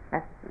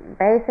 That's a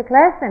basic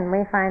lesson.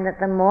 We find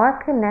that the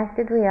more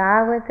connected we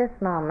are with this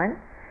moment,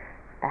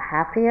 the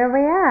happier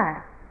we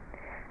are.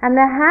 And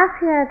the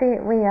happier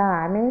that we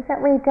are means that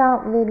we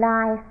don't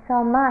rely so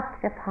much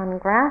upon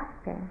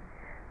grasping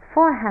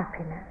for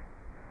happiness.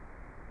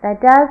 There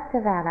does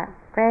develop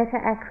greater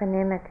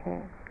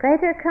equanimity,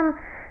 greater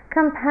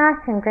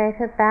compassion,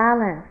 greater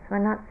balance.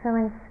 We're not so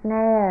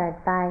ensnared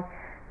by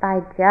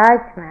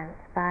judgments,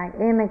 by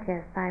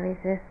images, by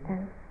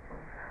resistance.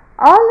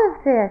 All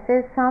of this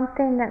is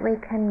something that we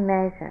can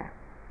measure.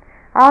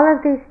 All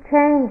of these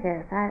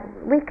changes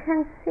we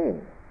can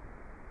see.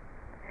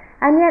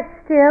 And yet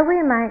still we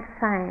might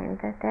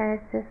find that there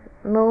is this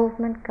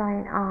movement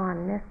going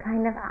on, this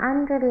kind of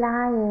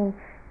underlying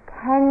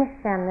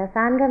tension, this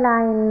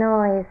underlying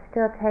noise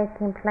still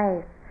taking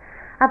place,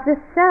 of the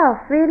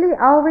self really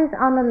always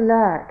on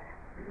alert,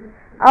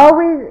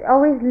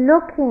 always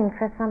looking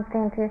for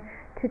something to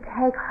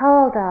take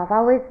hold of,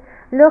 always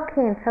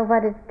looking for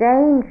what is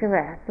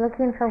dangerous,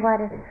 looking for what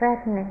is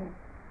threatening.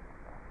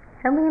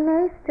 And we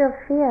may still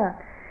feel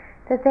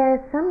that there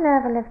is some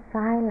level of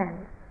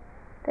silence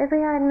that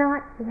we are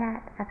not yet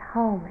at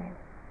home in.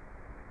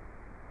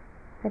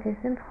 That is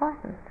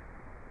important.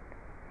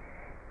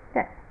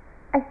 That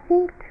I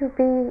think to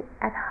be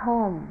at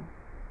home,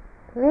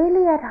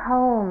 really at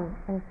home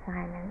in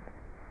silence,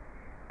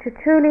 to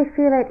truly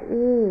feel at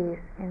ease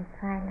in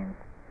silence,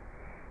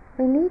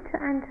 we need to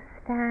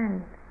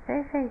understand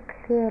very, very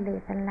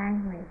clearly the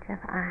language of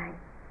I.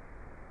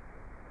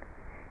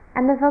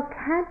 And the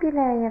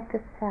vocabulary of the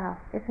self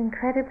is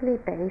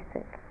incredibly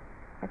basic.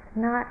 It's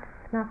not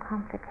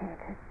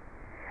complicated.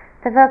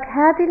 The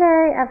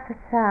vocabulary of the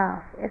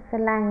self is the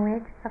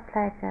language of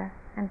pleasure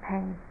and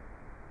pain.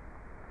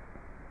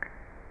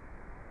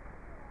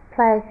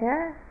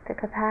 Pleasure, the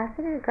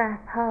capacity to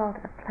grasp hold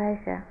of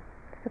pleasure,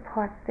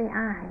 supports the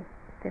I.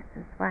 This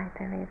is why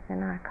there is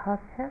in our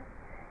culture,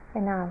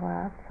 in our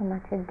world, so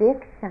much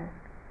addiction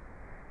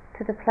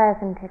to the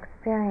pleasant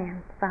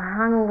experience, the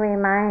hungry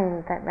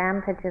mind that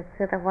rampages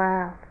through the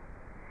world.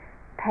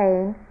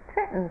 Pain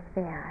threatens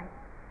the I.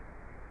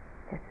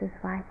 This is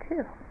why,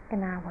 too,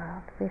 in our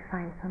world we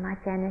find so much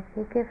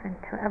energy given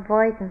to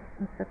avoidance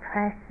and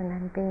suppression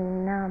and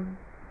being numb.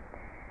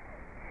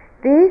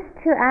 These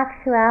two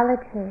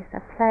actualities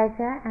of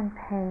pleasure and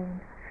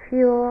pain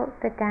fuel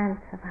the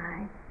dance of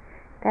I.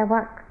 They're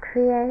what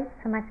creates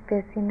so much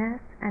busyness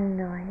and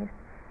noise,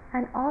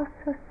 and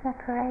also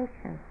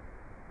separation.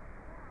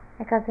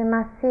 Because we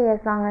must see, as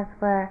long as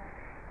we're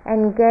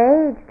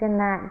engaged in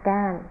that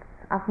dance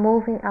of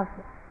moving, of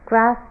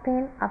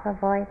grasping, of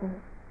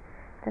avoidance,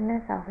 then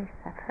there's always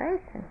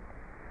separation.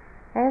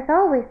 There's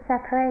always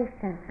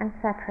separation, and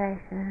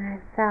separation in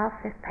itself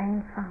is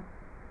painful.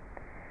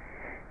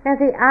 Now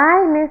the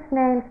I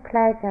misnames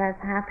pleasure as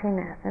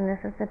happiness, and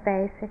this is a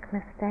basic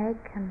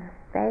mistake and the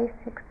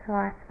basic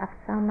source of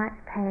so much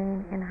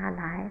pain in our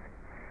lives,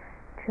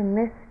 to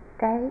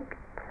mistake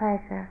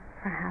pleasure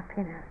for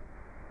happiness.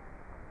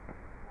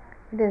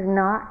 It is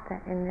not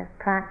that in this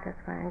practice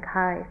we're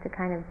encouraged to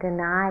kind of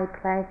deny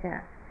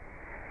pleasure,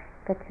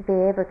 but to be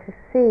able to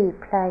see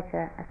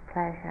pleasure as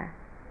pleasure,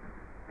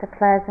 the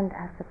pleasant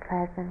as the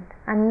pleasant,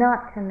 and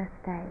not to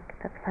mistake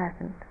the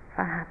pleasant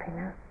for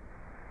happiness.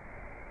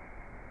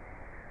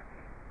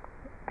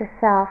 The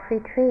self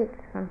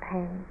retreats from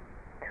pain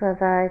to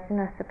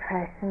aversion or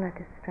suppression or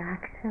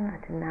distraction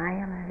or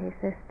denial or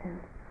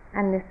resistance,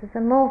 and this is a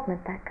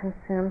movement that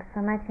consumes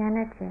so much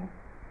energy.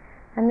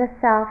 And the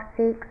self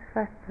seeks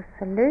for the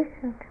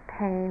solution to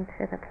pain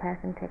through the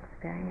pleasant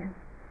experience.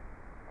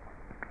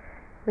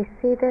 We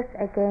see this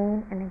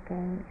again and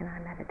again in our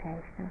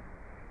meditation,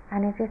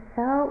 and it is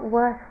so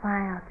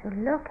worthwhile to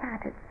look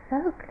at it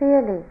so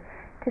clearly,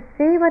 to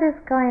see what is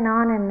going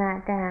on in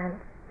that dance.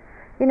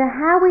 You know,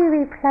 how we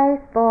replace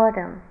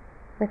boredom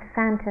with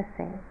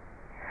fantasy.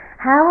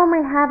 How when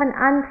we have an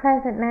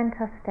unpleasant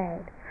mental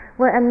state,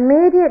 we're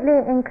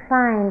immediately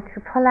inclined to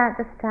pull out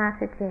the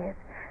strategies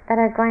that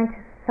are going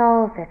to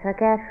solve it or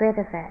get rid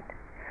of it.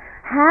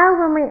 How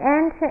when we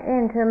enter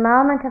into a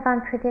moment of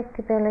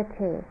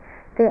unpredictability,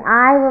 the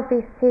I will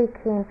be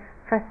seeking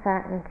for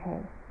certainty.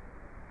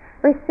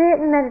 We see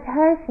it in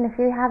meditation. If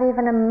you have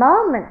even a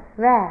moment's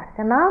rest,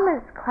 a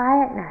moment's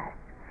quietness,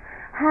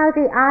 how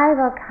the I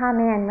will come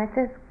in with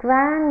this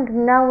grand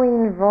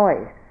knowing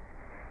voice.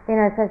 You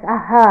know, it says,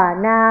 aha,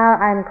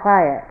 now I'm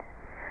quiet.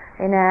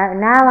 You know,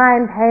 now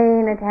I'm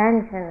paying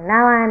attention.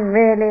 Now I'm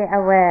really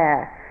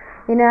aware.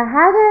 You know,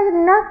 how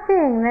there's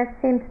nothing that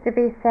seems to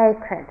be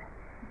sacred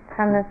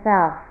from the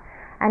self,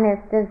 and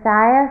its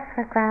desire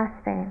for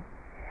grasping.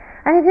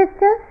 And it is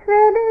just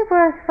really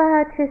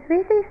worthwhile to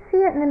really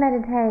see it in the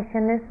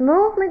meditation, this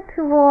movement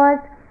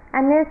towards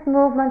and this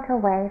movement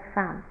away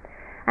from.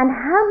 And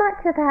how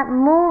much of that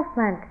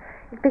movement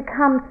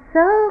becomes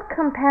so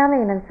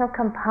compelling and so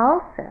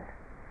compulsive,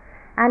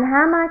 and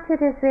how much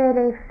it is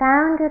really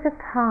founded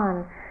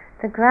upon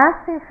the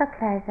grasping for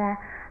pleasure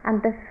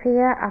and the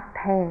fear of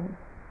pain.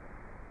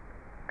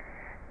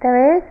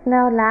 There is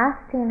no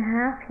lasting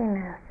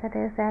happiness that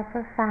is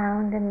ever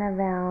found in the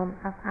realm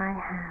of I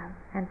have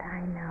and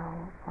I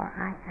know or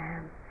I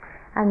am.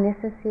 And this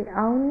is the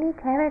only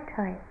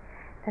territory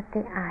that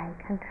the I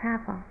can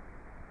travel.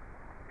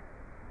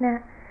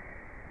 Now,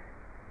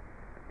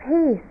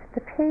 peace,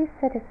 the peace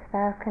that is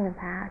spoken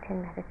about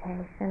in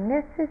meditation,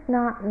 this is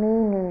not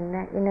meaning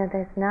that, you know,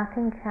 there's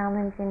nothing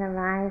challenging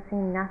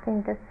arising,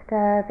 nothing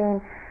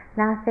disturbing,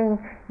 nothing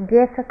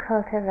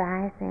difficult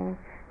arising.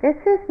 This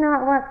is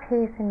not what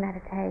peace in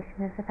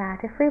meditation is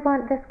about. If we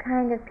want this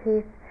kind of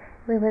peace,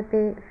 we would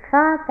be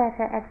far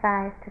better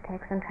advised to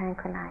take some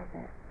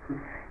tranquilizers,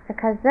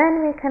 because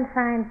then we can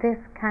find this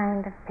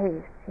kind of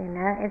peace. You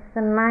know, it's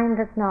the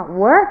mind that's not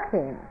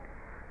working.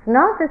 It's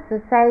not the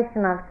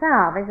cessation of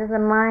self. It's just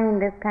the mind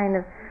that's kind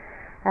of,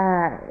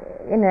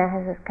 you know,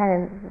 has this kind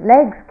of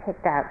legs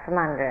kicked out from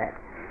under it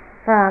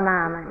for a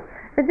moment.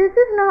 But this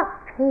is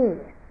not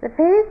peace. The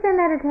peace in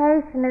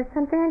meditation is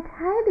something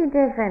entirely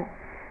different.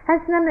 Has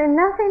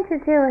nothing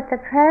to do with the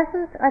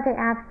presence or the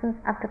absence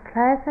of the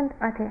pleasant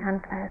or the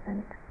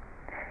unpleasant.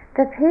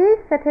 The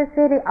peace that is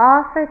really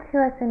offered to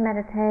us in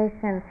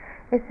meditation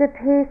is the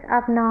peace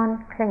of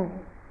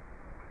non-clinging,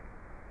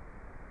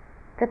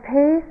 the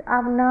peace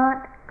of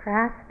not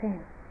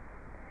grasping.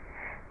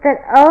 That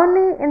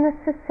only in the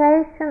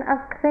cessation of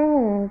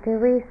clinging do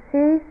we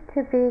cease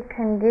to be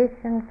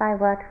conditioned by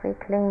what we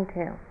cling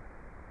to.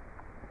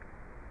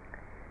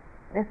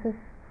 This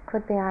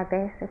could be our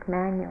basic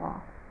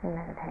manual in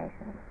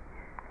meditation.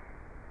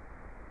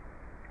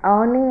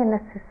 Only in the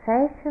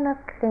cessation of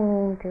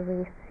clinging do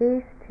we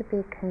cease to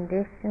be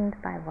conditioned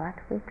by what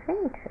we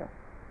cling to.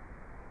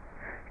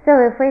 So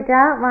if we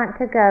don't want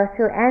to go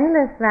through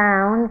endless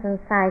rounds and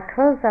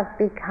cycles of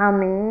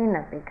becoming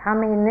this,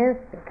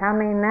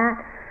 becoming that,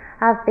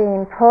 of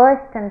being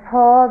pushed and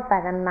pulled by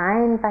the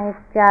mind, by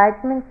its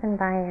judgments and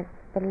by its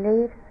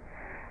beliefs,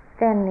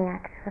 then the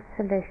actual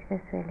solution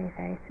is really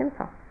very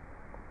simple.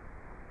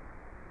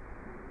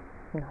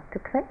 Not to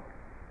cling,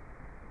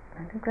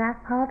 not to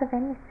grasp hold of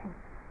anything.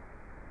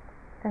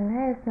 Then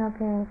there is no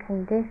being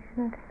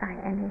conditioned by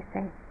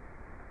anything.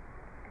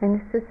 In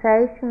the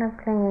cessation of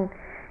clinging,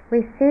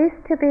 we cease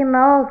to be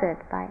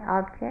molded by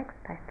objects,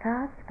 by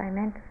thoughts, by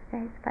mental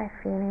states, by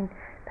feeling,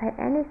 by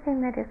anything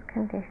that is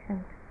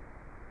conditioned.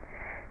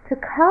 To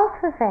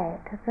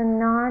cultivate the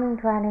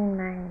non-dwelling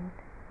mind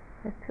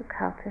is to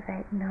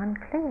cultivate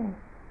non-clinging.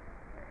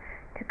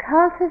 To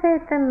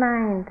cultivate the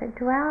mind that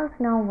dwells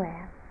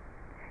nowhere,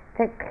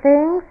 that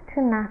clings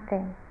to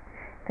nothing,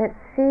 that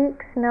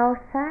seeks no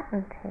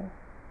certainty,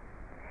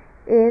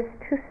 is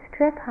to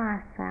strip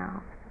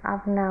ourselves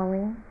of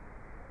knowing,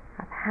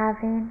 of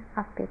having,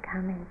 of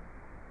becoming.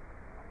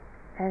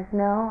 There's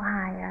no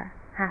higher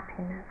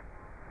happiness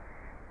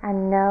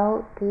and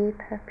no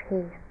deeper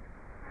peace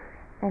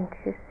than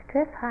to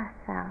strip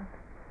ourselves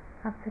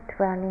of the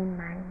dwelling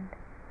mind,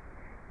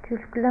 to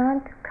learn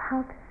to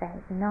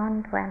cultivate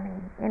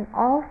non-dwelling in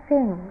all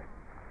things.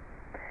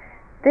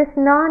 This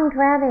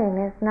non-dwelling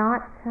is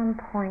not some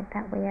point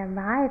that we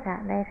arrive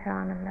at later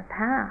on in the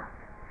path.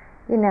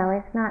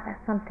 It's not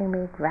something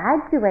we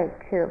graduate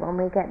to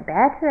when we get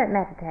better at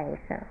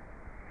meditation.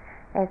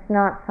 It's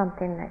not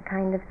something that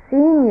kind of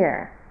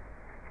senior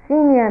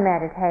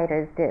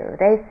meditators do.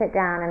 They sit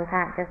down and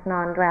practice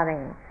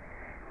non-dwelling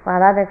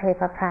while other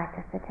people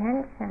practice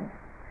attention.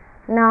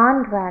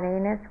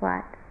 Non-dwelling is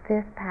what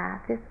this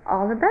path is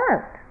all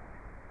about.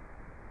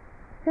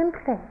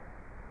 Simply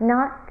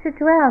not to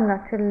dwell,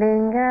 not to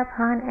linger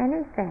upon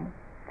anything,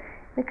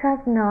 because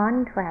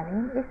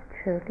non-dwelling is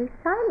truly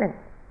silence.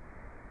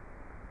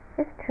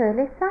 It's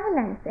truly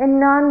silence.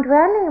 In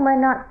non-dwelling, we're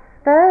not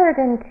spurred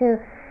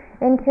into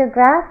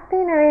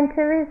grasping or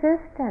into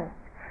resistance.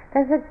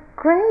 There's a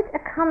great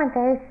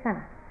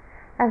accommodation,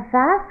 a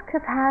vast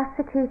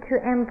capacity to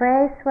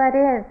embrace what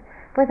is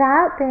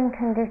without being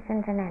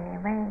conditioned in any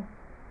way.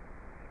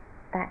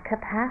 That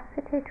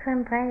capacity to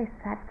embrace,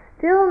 that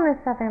stillness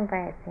of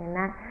embracing,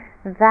 that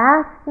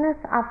vastness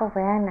of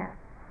awareness.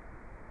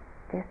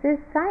 This is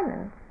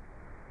silence.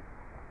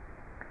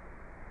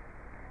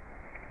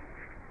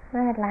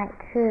 I'd like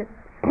to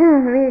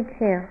read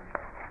you.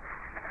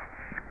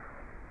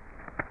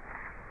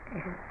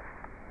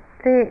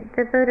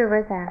 The Buddha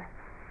was asked,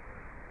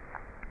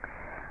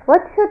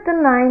 what should the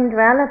mind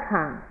dwell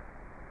upon?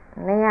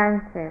 And the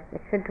answer is,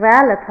 it should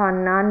dwell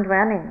upon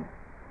non-dwelling.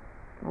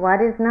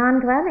 What is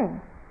non-dwelling?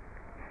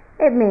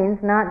 It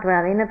means not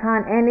dwelling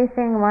upon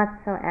anything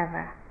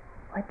whatsoever.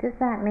 What does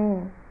that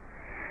mean?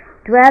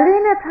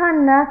 Dwelling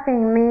upon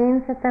nothing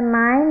means that the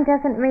mind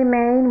doesn't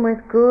remain with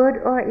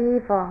good or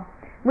evil,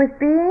 with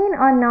being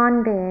or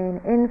non-being,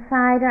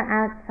 inside or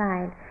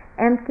outside,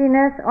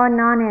 emptiness or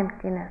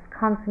non-emptiness,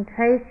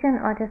 concentration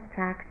or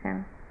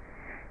distraction.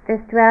 This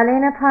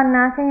dwelling upon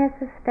nothing is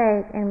the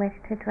state in which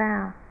to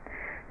dwell.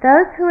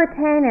 Those who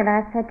attain it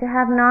are said to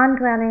have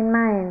non-dwelling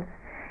minds.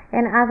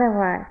 In other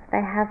words,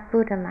 they have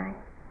Buddha minds.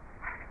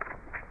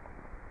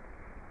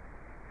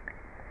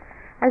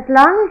 As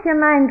long as your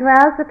mind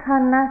dwells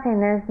upon nothing,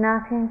 there is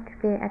nothing to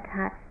be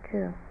attached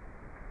to.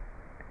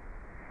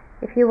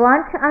 If you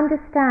want to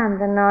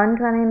understand the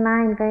non-dwelling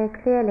mind very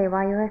clearly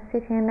while you are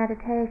sitting in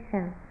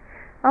meditation,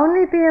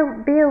 only be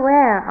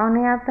aware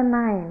only of the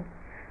mind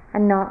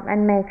and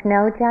make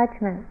no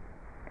judgment.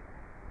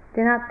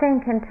 Do not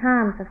think in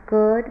terms of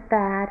good,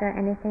 bad, or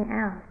anything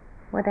else.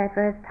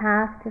 Whatever is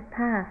past,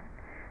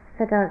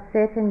 so don't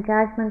sit in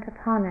judgment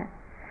upon it.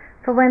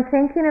 For when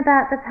thinking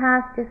about the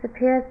past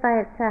disappears by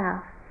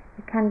itself,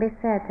 it can be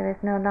said there is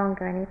no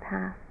longer any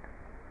past.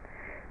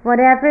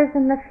 Whatever is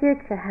in the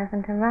future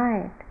hasn't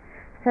arrived,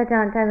 so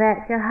don't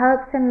direct your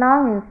hopes and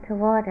longings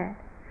toward it.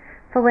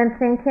 For when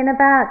thinking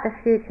about the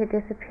future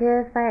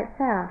disappears by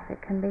itself, it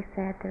can be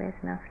said there is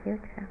no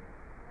future.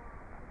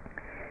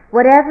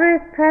 Whatever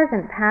is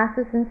present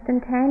passes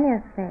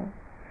instantaneously.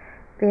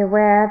 Be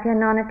aware of your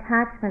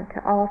non-attachment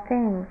to all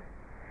things.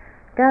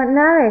 Don't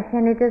nourish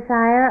any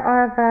desire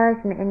or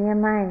aversion in your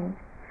mind.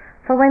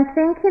 For when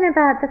thinking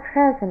about the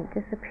present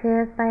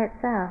disappears by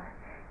itself,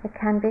 it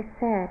can be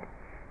said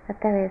that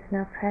there is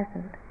no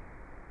present.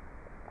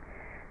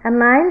 A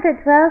mind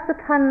that dwells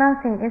upon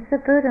nothing is the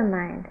Buddha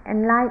mind,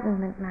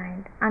 enlightenment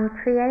mind,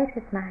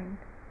 uncreated mind.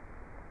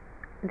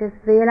 It is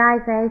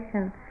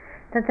realization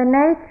that the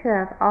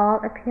nature of all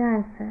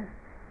appearances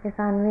is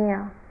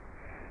unreal.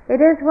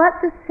 It is what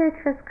the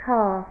sutras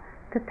call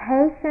the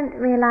patient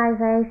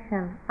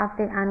realization of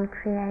the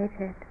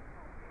uncreated.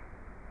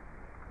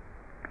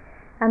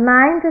 A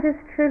mind that is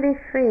truly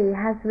free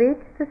has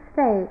reached the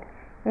state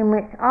in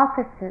which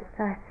opposites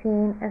are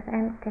seen as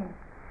empty,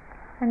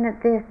 and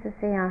that this is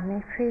the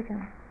only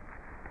freedom.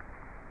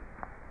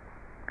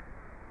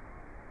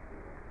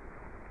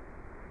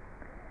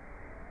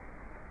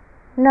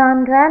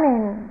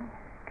 Non-dwelling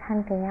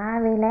can be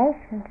our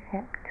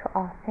relationship to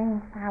all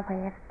things, our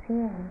way of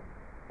seeing,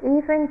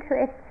 even to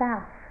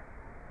itself,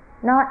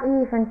 not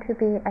even to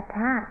be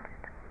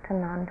attached to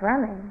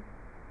non-dwelling,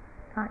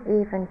 not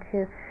even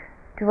to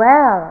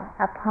dwell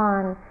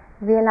upon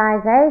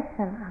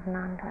realization of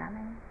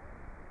non-dwelling,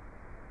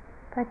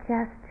 but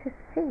just to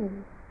see,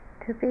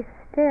 to be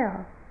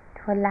still,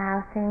 to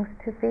allow things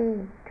to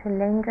be, to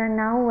linger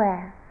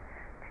nowhere,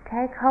 to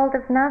take hold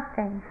of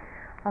nothing,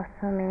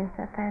 also means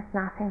that there's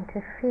nothing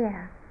to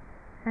fear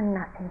and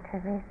nothing to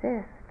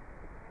resist.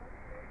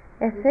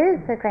 This is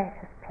the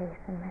greatest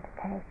peace in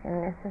meditation.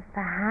 This is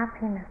the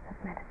happiness of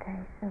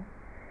meditation.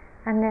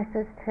 And this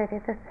is truly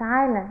the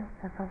silence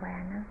of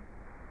awareness.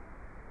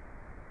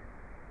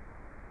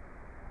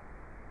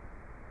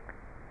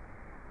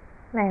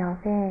 May all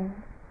beings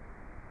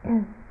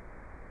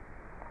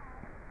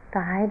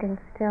abide in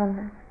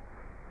stillness.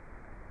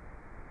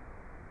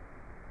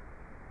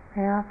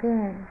 May all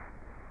beings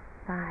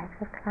abide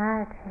with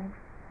clarity.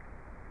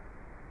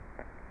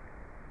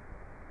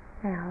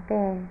 May all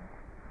beings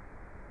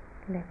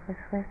live with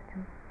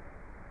wisdom.